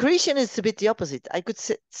 For accretion, it's a bit the opposite. I could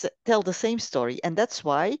tell the same story, and that's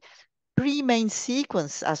why pre-main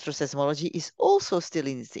sequence asteroseismology is also still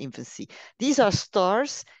in its infancy. These are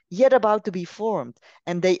stars yet about to be formed,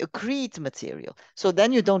 and they accrete material. So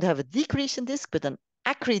then you don't have a decretion disk, but an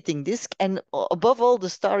accreting disk, and above all, the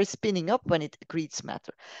star is spinning up when it accretes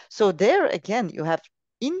matter. So there again, you have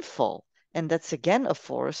infall, and that's again a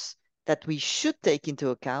force that we should take into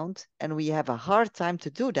account, and we have a hard time to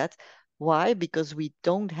do that. Why? Because we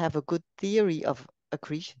don't have a good theory of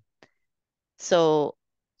accretion. So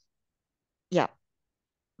yeah,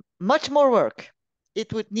 much more work.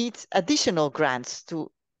 It would need additional grants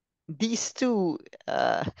to these two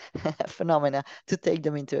phenomena to take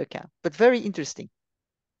them into account, but very interesting.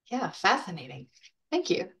 Yeah, fascinating. Thank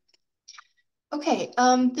you. Okay,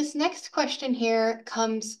 this next question here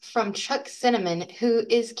comes from Chuck Cinnamon, who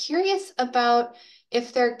is curious about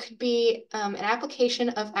if there could be an application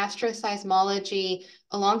of astroseismology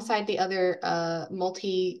alongside the other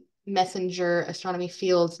multi-messenger astronomy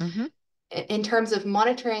fields in terms of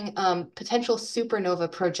monitoring potential supernova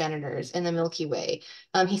progenitors in the Milky Way.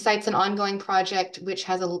 He cites an ongoing project which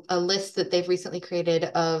has a list that they've recently created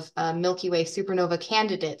of Milky Way supernova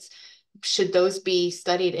candidates. Should those be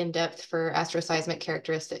studied in depth for astroseismic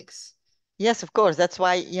characteristics? Yes, of course. That's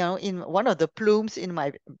why, in one of the plumes in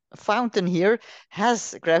my fountain here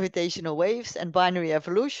has gravitational waves and binary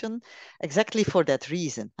evolution exactly for that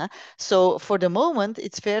reason. So for the moment,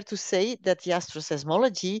 it's fair to say that the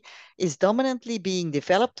astroseismology is dominantly being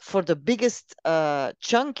developed for the biggest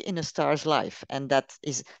chunk in a star's life, and that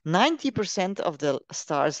is 90% of the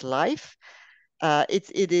star's life.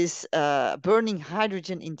 It is burning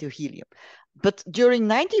hydrogen into helium. But during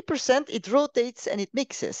 90%, it rotates and it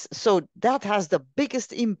mixes. So that has the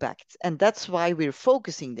biggest impact. And that's why we're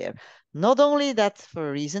focusing there. Not only that for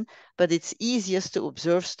a reason, but it's easiest to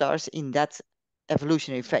observe stars in that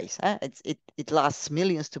evolutionary phase. It lasts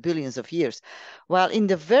millions to billions of years. While in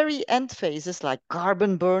the very end phases, like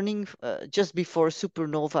carbon burning just before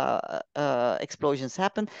supernova explosions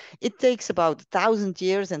happen, it takes about 1,000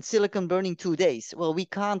 years, and silicon burning 2 days. Well, we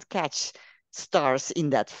can't catch stars in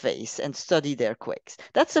that phase and study their quakes.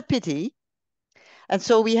 That's a pity. And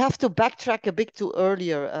so we have to backtrack a bit to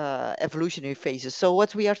earlier evolutionary phases. So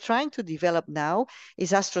what we are trying to develop now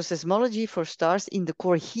is asteroseismology for stars in the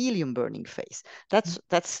core helium burning phase. That's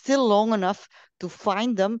still long enough to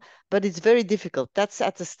find them, but it's very difficult. That's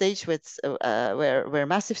at the stage where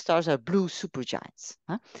massive stars are blue supergiants.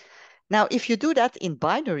 Huh? Now, if you do that in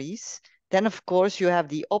binaries, then of course you have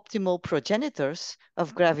the optimal progenitors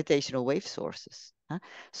of gravitational wave sources.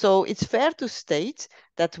 So it's fair to state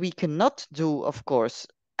that we cannot do, of course,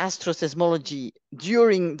 asteroseismology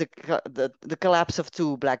during the collapse of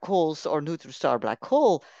two black holes or neutron star black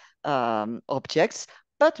hole objects,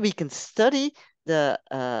 but we can study the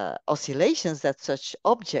oscillations that such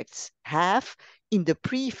objects have in the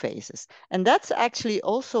pre-phases. And that's actually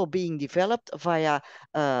also being developed via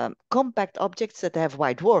compact objects that have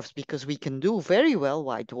white dwarfs, because we can do very well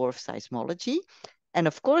white dwarf seismology. And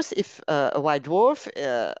of course, if a white dwarf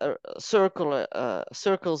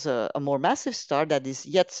circles a more massive star that is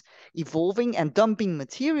yet evolving and dumping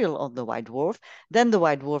material on the white dwarf, then the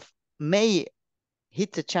white dwarf may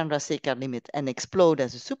hit the Chandrasekhar limit and explode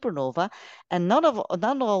as a supernova, and none of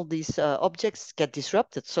all these objects get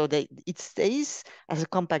disrupted, so it stays as a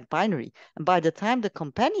compact binary. And by the time the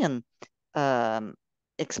companion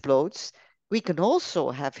explodes, we can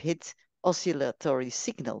also have hit oscillatory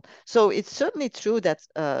signal. So it's certainly true that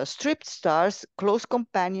stripped stars, close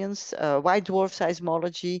companions, white dwarf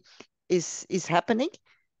seismology is happening.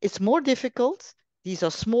 It's more difficult. These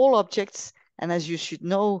are small objects, and as you should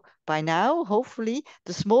know by now, hopefully,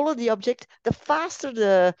 the smaller the object, the faster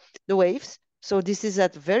the waves. So this is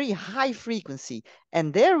at very high frequency.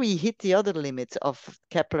 And there we hit the other limit of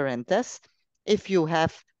Kepler and TESS. If you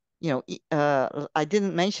have, I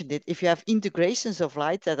didn't mention it, if you have integrations of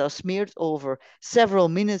light that are smeared over several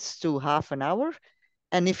minutes to half an hour,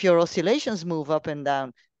 and if your oscillations move up and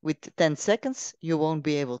down with 10 seconds, you won't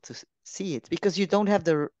be able to see it because you don't have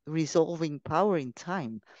the resolving power in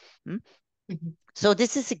time. So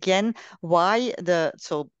this is again why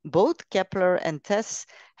both Kepler and TESS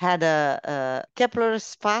had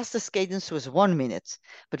Kepler's fastest cadence was 1 minute,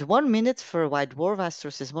 but 1 minute for white dwarf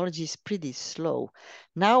asteroseismology is pretty slow.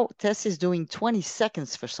 Now TESS is doing 20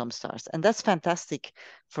 seconds for some stars, and that's fantastic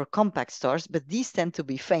for compact stars, but these tend to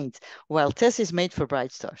be faint, while TESS is made for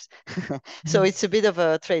bright stars. So it's a bit of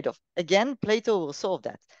a trade-off. Again, Plato will solve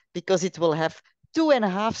that because it will have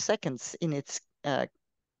 2.5 seconds in its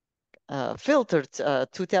filtered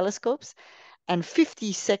two telescopes and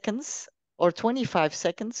 50 seconds or 25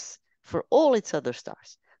 seconds for all its other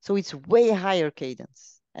stars. So it's way higher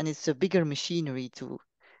cadence, and it's a bigger machinery to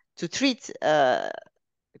treat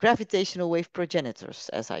gravitational wave progenitors,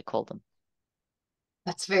 as I call them.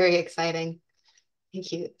 That's very exciting.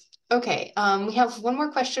 Thank you. Okay, we have one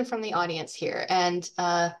more question from the audience here, and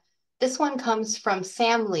this one comes from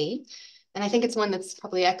Sam Lee, and I think it's one that's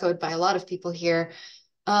probably echoed by a lot of people here.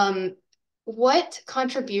 What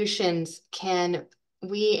contributions can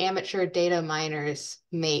we amateur data miners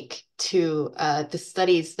make to the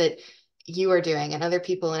studies that you are doing and other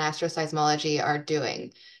people in astroseismology are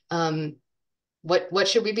doing? What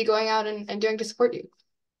should we be going out and doing to support you?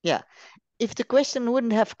 Yeah, if the question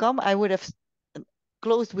wouldn't have come, I would have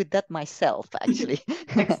closed with that myself, actually,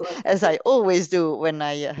 Excellent. as I always do when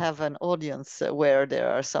I have an audience where there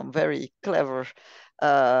are some very clever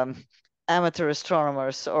amateur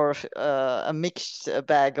astronomers or a mixed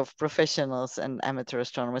bag of professionals and amateur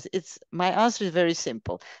astronomers. My answer is very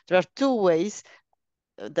simple. There are two ways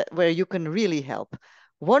where you can really help.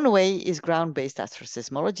 One way is ground-based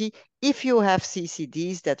astroseismology if you have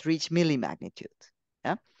CCDs that reach millimagnitude.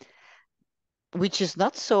 Yeah? Which is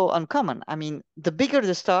not so uncommon. I mean, the bigger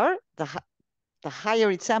the star, the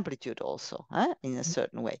higher its amplitude also, in a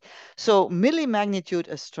certain way. So millimagnitude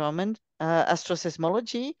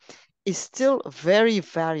astroseismology is still very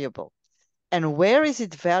variable. And where is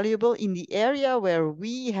it valuable? In the area where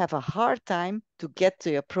we have a hard time to get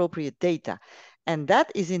the appropriate data. And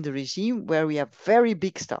that is in the regime where we have very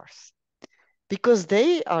big stars, because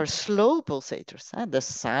they are slow pulsators. The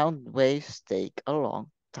sound waves take a long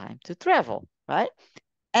time to travel, right?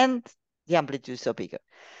 And the amplitudes are bigger.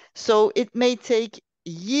 So it may take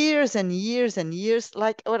years and years and years,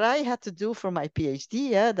 like what I had to do for my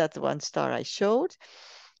PhD, that one star I showed.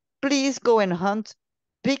 Please go and hunt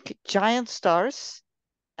big giant stars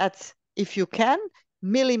at, if you can,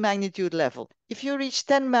 millimagnitude level. If you reach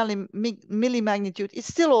 10 millimagnitude, it's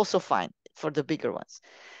still also fine for the bigger ones.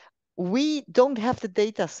 We don't have the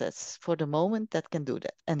data sets for the moment that can do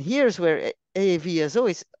that. And here's where AAVSO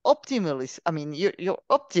is optimally, I mean, you're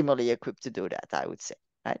optimally equipped to do that, I would say,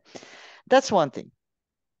 right? That's one thing.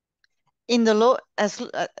 in the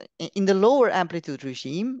in the lower amplitude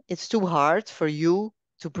regime, it's too hard for you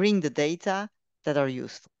to bring the data that are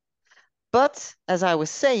useful. But as I was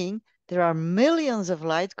saying, there are millions of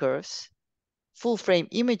light curves, full frame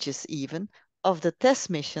images even, of the TESS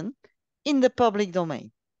mission in the public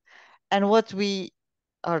domain. And what we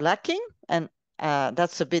are lacking, and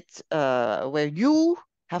that's a bit where you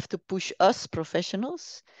have to push us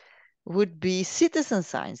professionals, would be citizen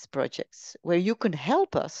science projects where you can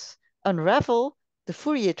help us unravel the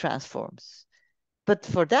Fourier transforms. But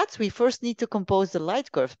for that, we first need to compose the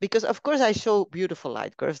light curves, because of course I show beautiful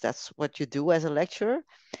light curves. That's what you do as a lecturer.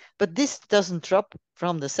 But this doesn't drop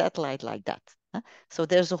from the satellite like that. So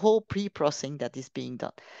there's a whole pre-processing that is being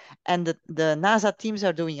done. And the NASA teams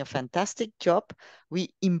are doing a fantastic job.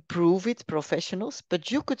 We improve it, professionals,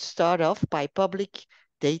 but you could start off by public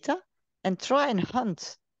data and try and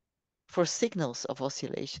hunt for signals of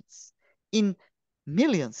oscillations in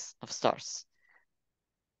millions of stars.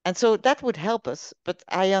 And so that would help us. But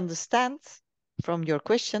I understand from your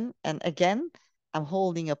question, and again, I'm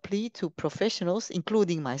holding a plea to professionals,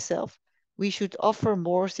 including myself. We should offer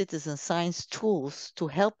more citizen science tools to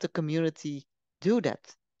help the community do that.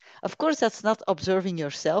 Of course, that's not observing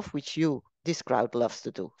yourself, which this crowd loves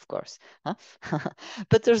to do, of course. Huh?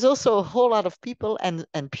 But there's also a whole lot of people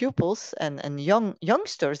and pupils and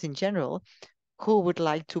youngsters in general who would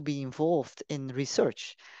like to be involved in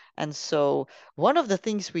research. And so one of the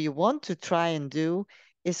things we want to try and do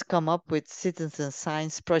is come up with citizen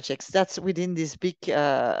science projects. That's within this big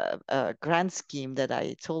grant scheme that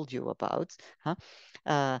I told you about. Huh?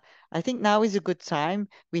 I think now is a good time.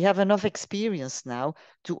 We have enough experience now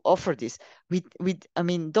to offer this. I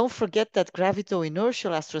mean, don't forget that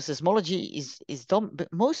gravito-inertial asteroseismology is done,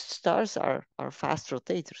 but most stars are fast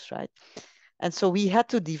rotators, right? And so we had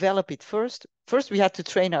to develop it first. First, we had to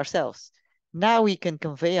train ourselves. Now we can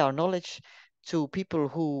convey our knowledge to people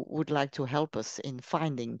who would like to help us in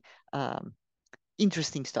finding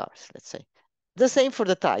interesting stars, let's say. The same for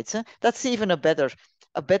the tides. That's even a better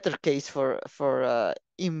case for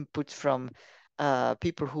input from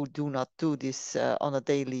people who do not do this on a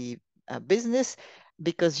daily business,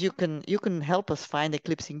 because you can help us find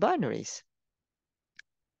eclipsing binaries.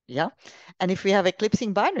 Yeah. And if we have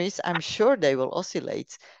eclipsing binaries, I'm sure they will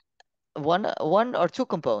oscillate one or two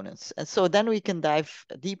components. And so then we can dive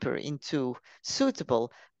deeper into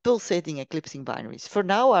suitable pulsating eclipsing binaries. For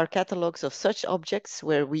now, our catalogs of such objects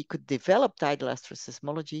where we could develop tidal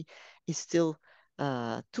asteroseismology is still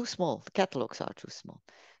too small. The catalogs are too small.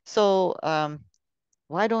 So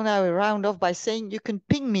why don't I round off by saying you can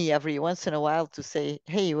ping me every once in a while to say,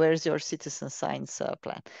 hey, where's your citizen science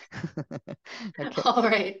plan? Okay. All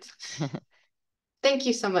right. Thank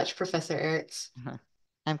you so much, Professor Aerts.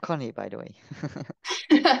 I'm Connie, by the way.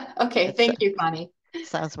 Okay, It thank you, Connie.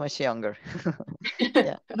 sounds much younger.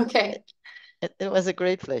 Yeah, Okay. it was a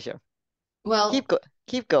great pleasure. Well,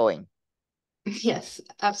 Keep going. yes,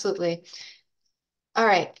 absolutely. All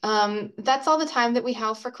right. That's all the time that we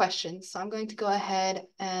have for questions. So I'm going to go ahead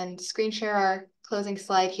and screen share our closing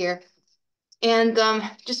slide here. And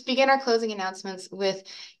just begin our closing announcements with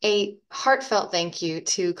a heartfelt thank you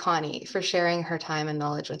to Connie for sharing her time and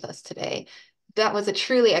knowledge with us today. That was a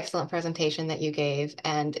truly excellent presentation that you gave,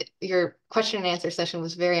 and your question and answer session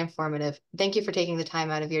was very informative. Thank you for taking the time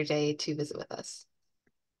out of your day to visit with us.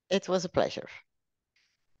 It was a pleasure.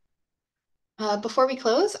 Before we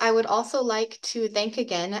close, I would also like to thank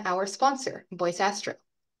again our sponsor, Boyce Astro.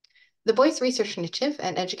 The Boyce Research Initiative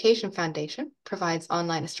and Education Foundation provides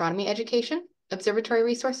online astronomy education, observatory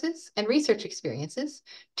resources, and research experiences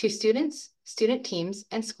to students, student teams,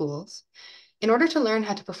 and schools in order to learn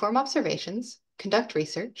how to perform observations, conduct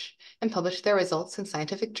research, and publish their results in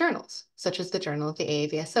scientific journals, such as the Journal of the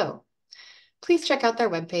AAVSO. Please check out their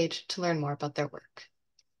webpage to learn more about their work.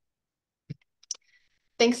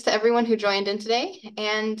 Thanks to everyone who joined in today,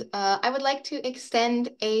 and I would like to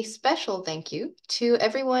extend a special thank you to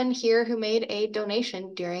everyone here who made a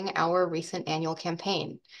donation during our recent annual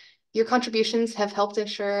campaign. Your contributions have helped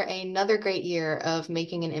ensure another great year of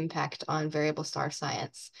making an impact on variable star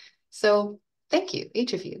science. So thank you,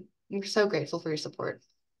 each of you. We're so grateful for your support.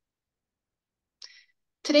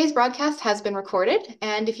 Today's broadcast has been recorded,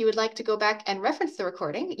 and if you would like to go back and reference the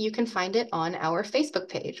recording, you can find it on our Facebook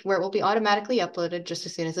page, where it will be automatically uploaded just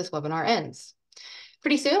as soon as this webinar ends.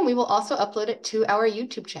 Pretty soon, we will also upload it to our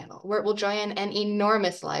YouTube channel, where it will join an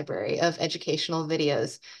enormous library of educational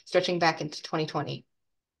videos stretching back into 2020.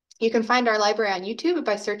 You can find our library on YouTube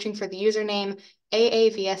by searching for the username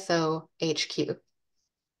AAVSOHQ.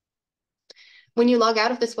 When you log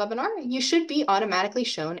out of this webinar, you should be automatically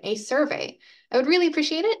shown a survey. I would really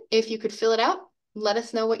appreciate it if you could fill it out let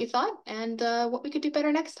us know what you thought and what we could do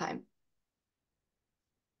better next time.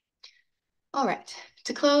 All right,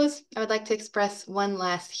 to close, I would like to express one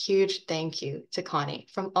last huge thank you to Connie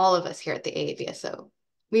from all of us here at the AAVSO.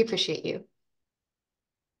 We appreciate you.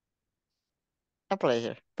 A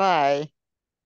pleasure. Bye.